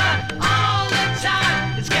better all the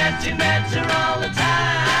time. It's getting better all the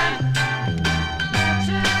time.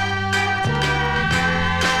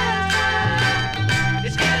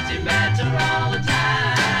 It's getting better all the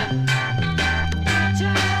time.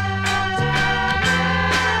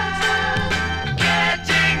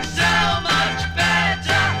 Getting so much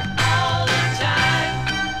better all the time.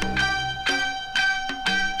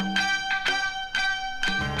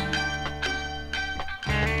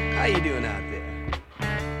 How you doing out there?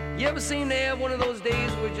 You ever seem to have one of those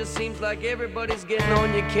days where it just seems like everybody's getting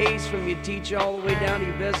on your case from your teacher all the way down to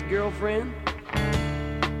your best girlfriend?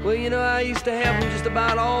 Well, you know, I used to have them just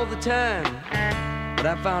about all the time, but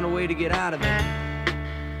I found a way to get out of it.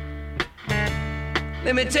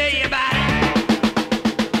 Let me tell you about it.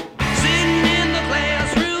 Sitting in the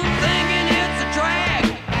classroom thinking it's a drag,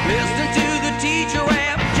 listening to the teacher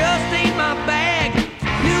rap just ain't my bag.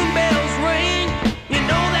 Noon bells ring, you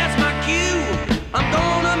know that's my cue. I'm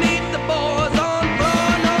gonna meet the boys on floor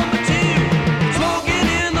number 2. Smoking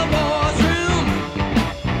in the boys' room,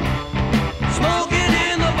 smoking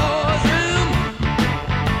in the boys' room.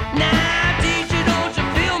 Now, teacher, don't you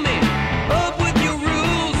feel me? Up with your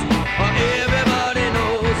rules, or everybody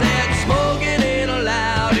knows that smoking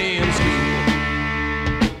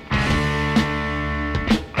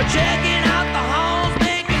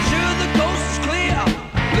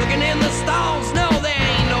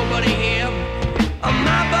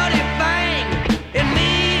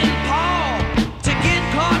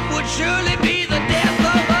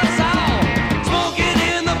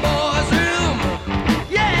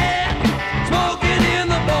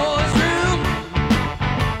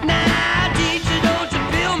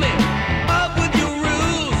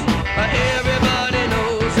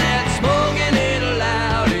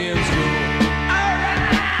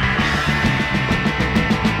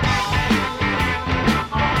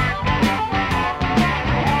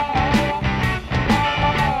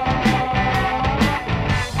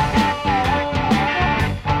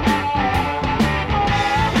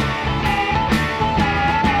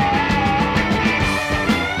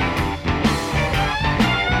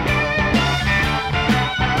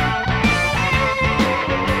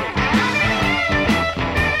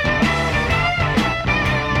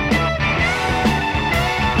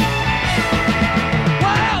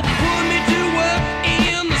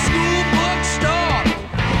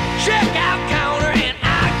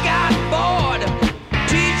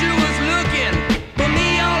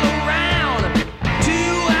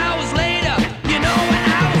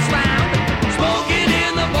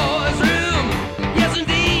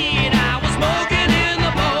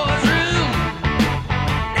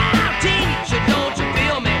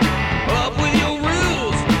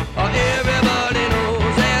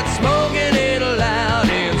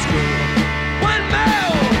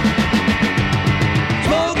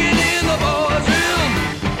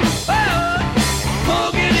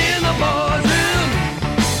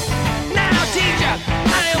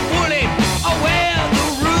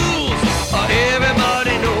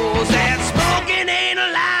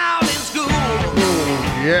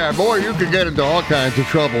Yeah, boy, you could get into all kinds of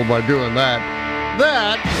trouble by doing that.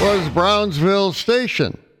 That was Brownsville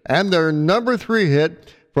Station and their number 3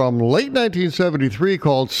 hit from late 1973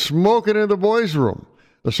 called Smokin' in the Boys' Room.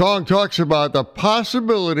 The song talks about the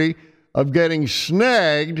possibility of getting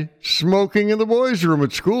snagged smoking in the boys' room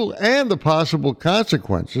at school and the possible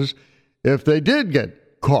consequences if they did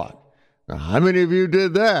get caught. Now, how many of you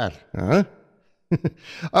did that, huh?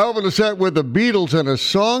 I opened the set with the Beatles and a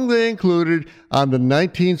song they included on the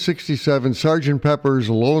 1967 Sgt. Pepper's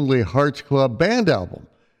Lonely Hearts Club Band album.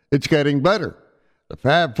 It's Getting Better. The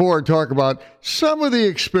Fab Four talk about some of the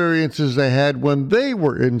experiences they had when they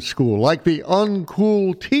were in school, like the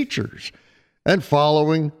uncool teachers and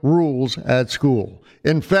following rules at school.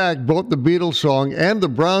 In fact, both the Beatles song and the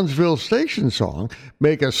Brownsville Station song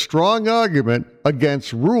make a strong argument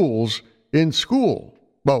against rules in school.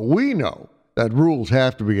 But we know that rules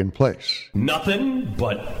have to be in place. Nothing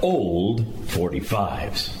but old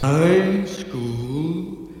 45s. High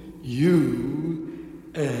School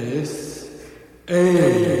USA.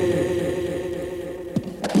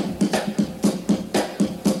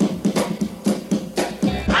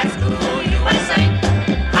 High School USA.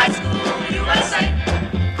 High School USA.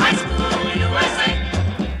 High School USA.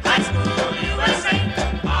 High School USA.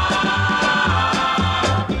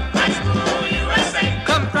 Ah, High School USA.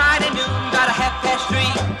 Come Friday noon, about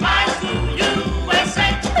 3:30. High School USA.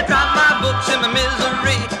 I dropped my books in my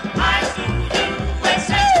misery. High School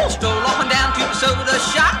USA. Stroll on down to the soda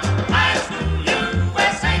shop. High School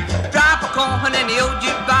USA. Drop a corn in the old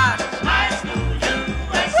jukebox. High School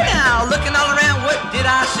USA. Now, looking all around, what did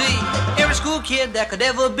I see? Every school kid that could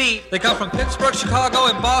ever be. They come from Pittsburgh, Chicago,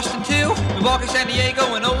 and Boston too. Milwaukee, San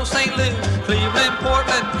Diego, and old St. Louis. Cleveland,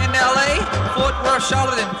 Portland, and L.A. Fort Worth,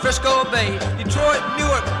 Charlotte, and Frisco Bay. Detroit,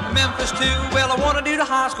 Newark, and Memphis too. Well, I want to do the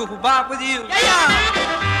high school bop with you. Yeah!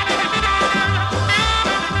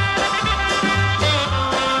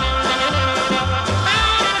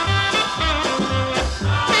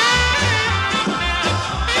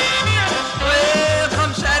 Well,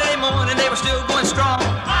 come Saturday morning, they were still going strong.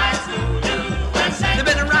 High School USA. They've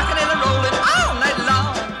been rocking and rolling all night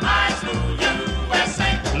long. High School USA.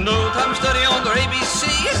 No time to study on their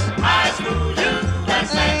ABCs. High School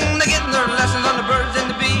USA. They're getting their lessons on the birds and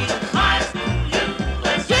the bees. High School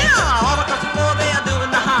USA. Yeah, all across the floor they are doing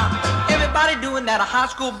the hop. Everybody doing that a high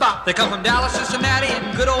school bop. They come from Dallas, Cincinnati,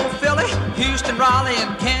 and good old Philly, Houston, Raleigh,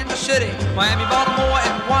 and Kansas City, Miami, Baltimore,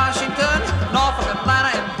 and Washington, Norfolk,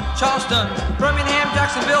 Atlanta, and Charleston, Birmingham,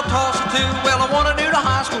 Jacksonville, Tulsa too. Well, I want to do the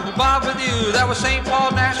high school bop with you. That was St.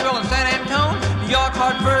 Paul, Nashville, and San Antonio, New York,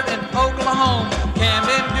 Hartford, and Oklahoma,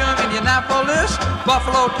 Camden, Durham, Indianapolis,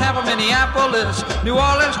 Buffalo, Tampa, Minneapolis, New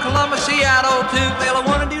Orleans, Columbus, Seattle too. Well, I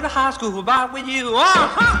want to do the high school bop with you.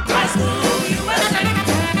 Uh-huh. High School USA.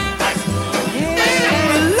 High School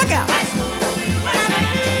Yeah, look out. High School USA.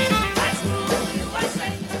 High School USA.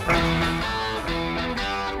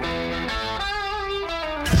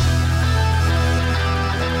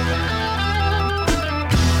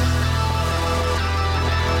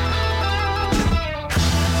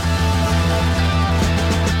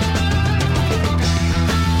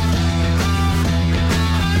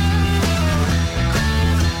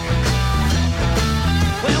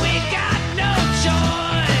 Well, we got no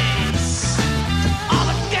choice. All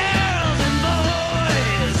the girls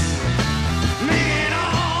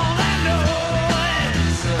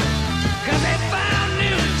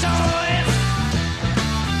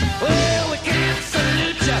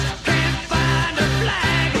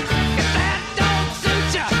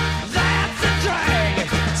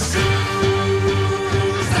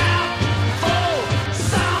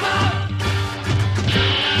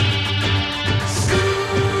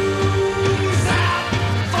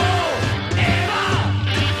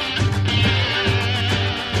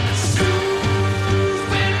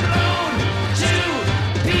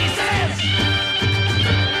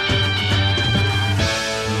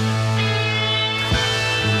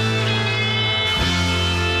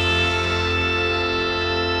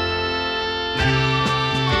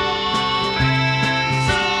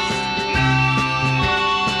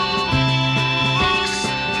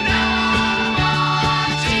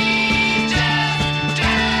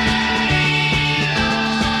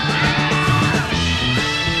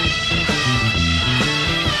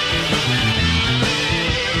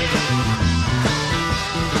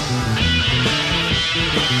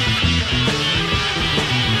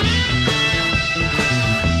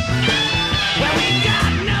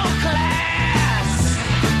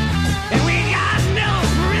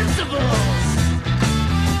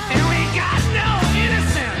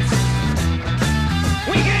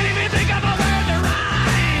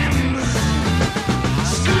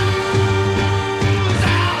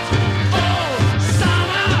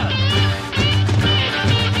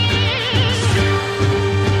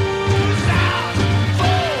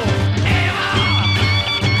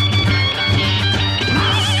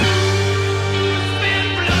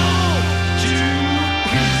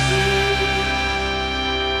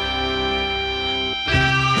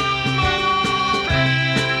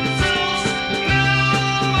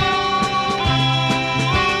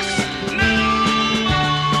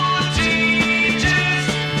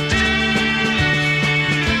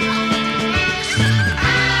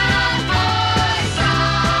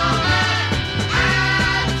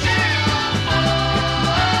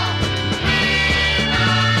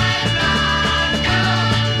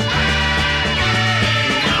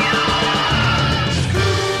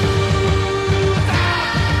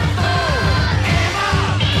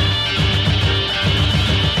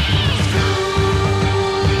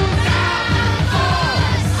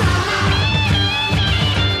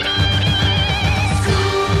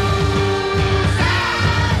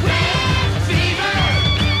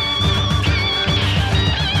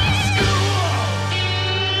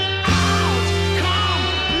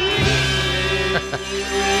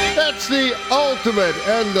ultimate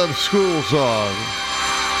end of school song.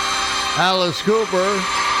 Alice Cooper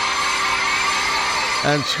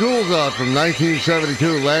and School's Out from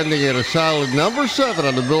 1972, landing at a solid number 7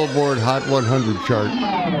 on the Billboard Hot 100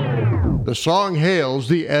 chart. The song hails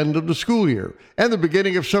the end of the school year and the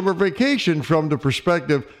beginning of summer vacation from the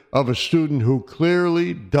perspective of a student who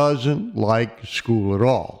clearly doesn't like school at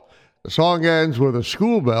all. The song ends with a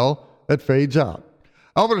school bell that fades out.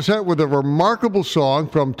 I'll open a set with a remarkable song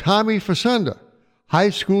from Tommy Facenda, High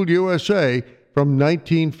School USA from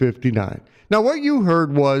 1959. Now, what you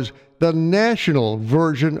heard was the national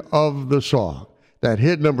version of the song that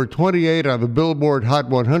hit number 28 on the Billboard Hot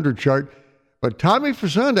 100 chart. But Tommy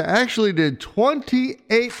Facenda actually did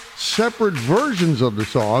 28 separate versions of the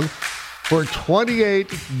song for 28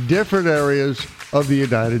 different areas of the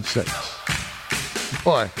United States.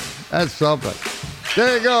 Boy, that's something.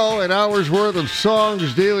 There you go, an hour's worth of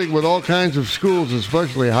songs dealing with all kinds of schools,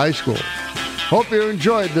 especially high school. Hope you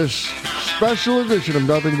enjoyed this special edition of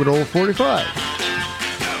Nothing But Old 45.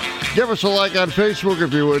 Give us a like on Facebook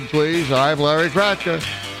if you would, please. I'm Larry Kratka.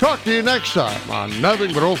 Talk to you next time on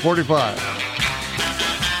Nothing But Old 45.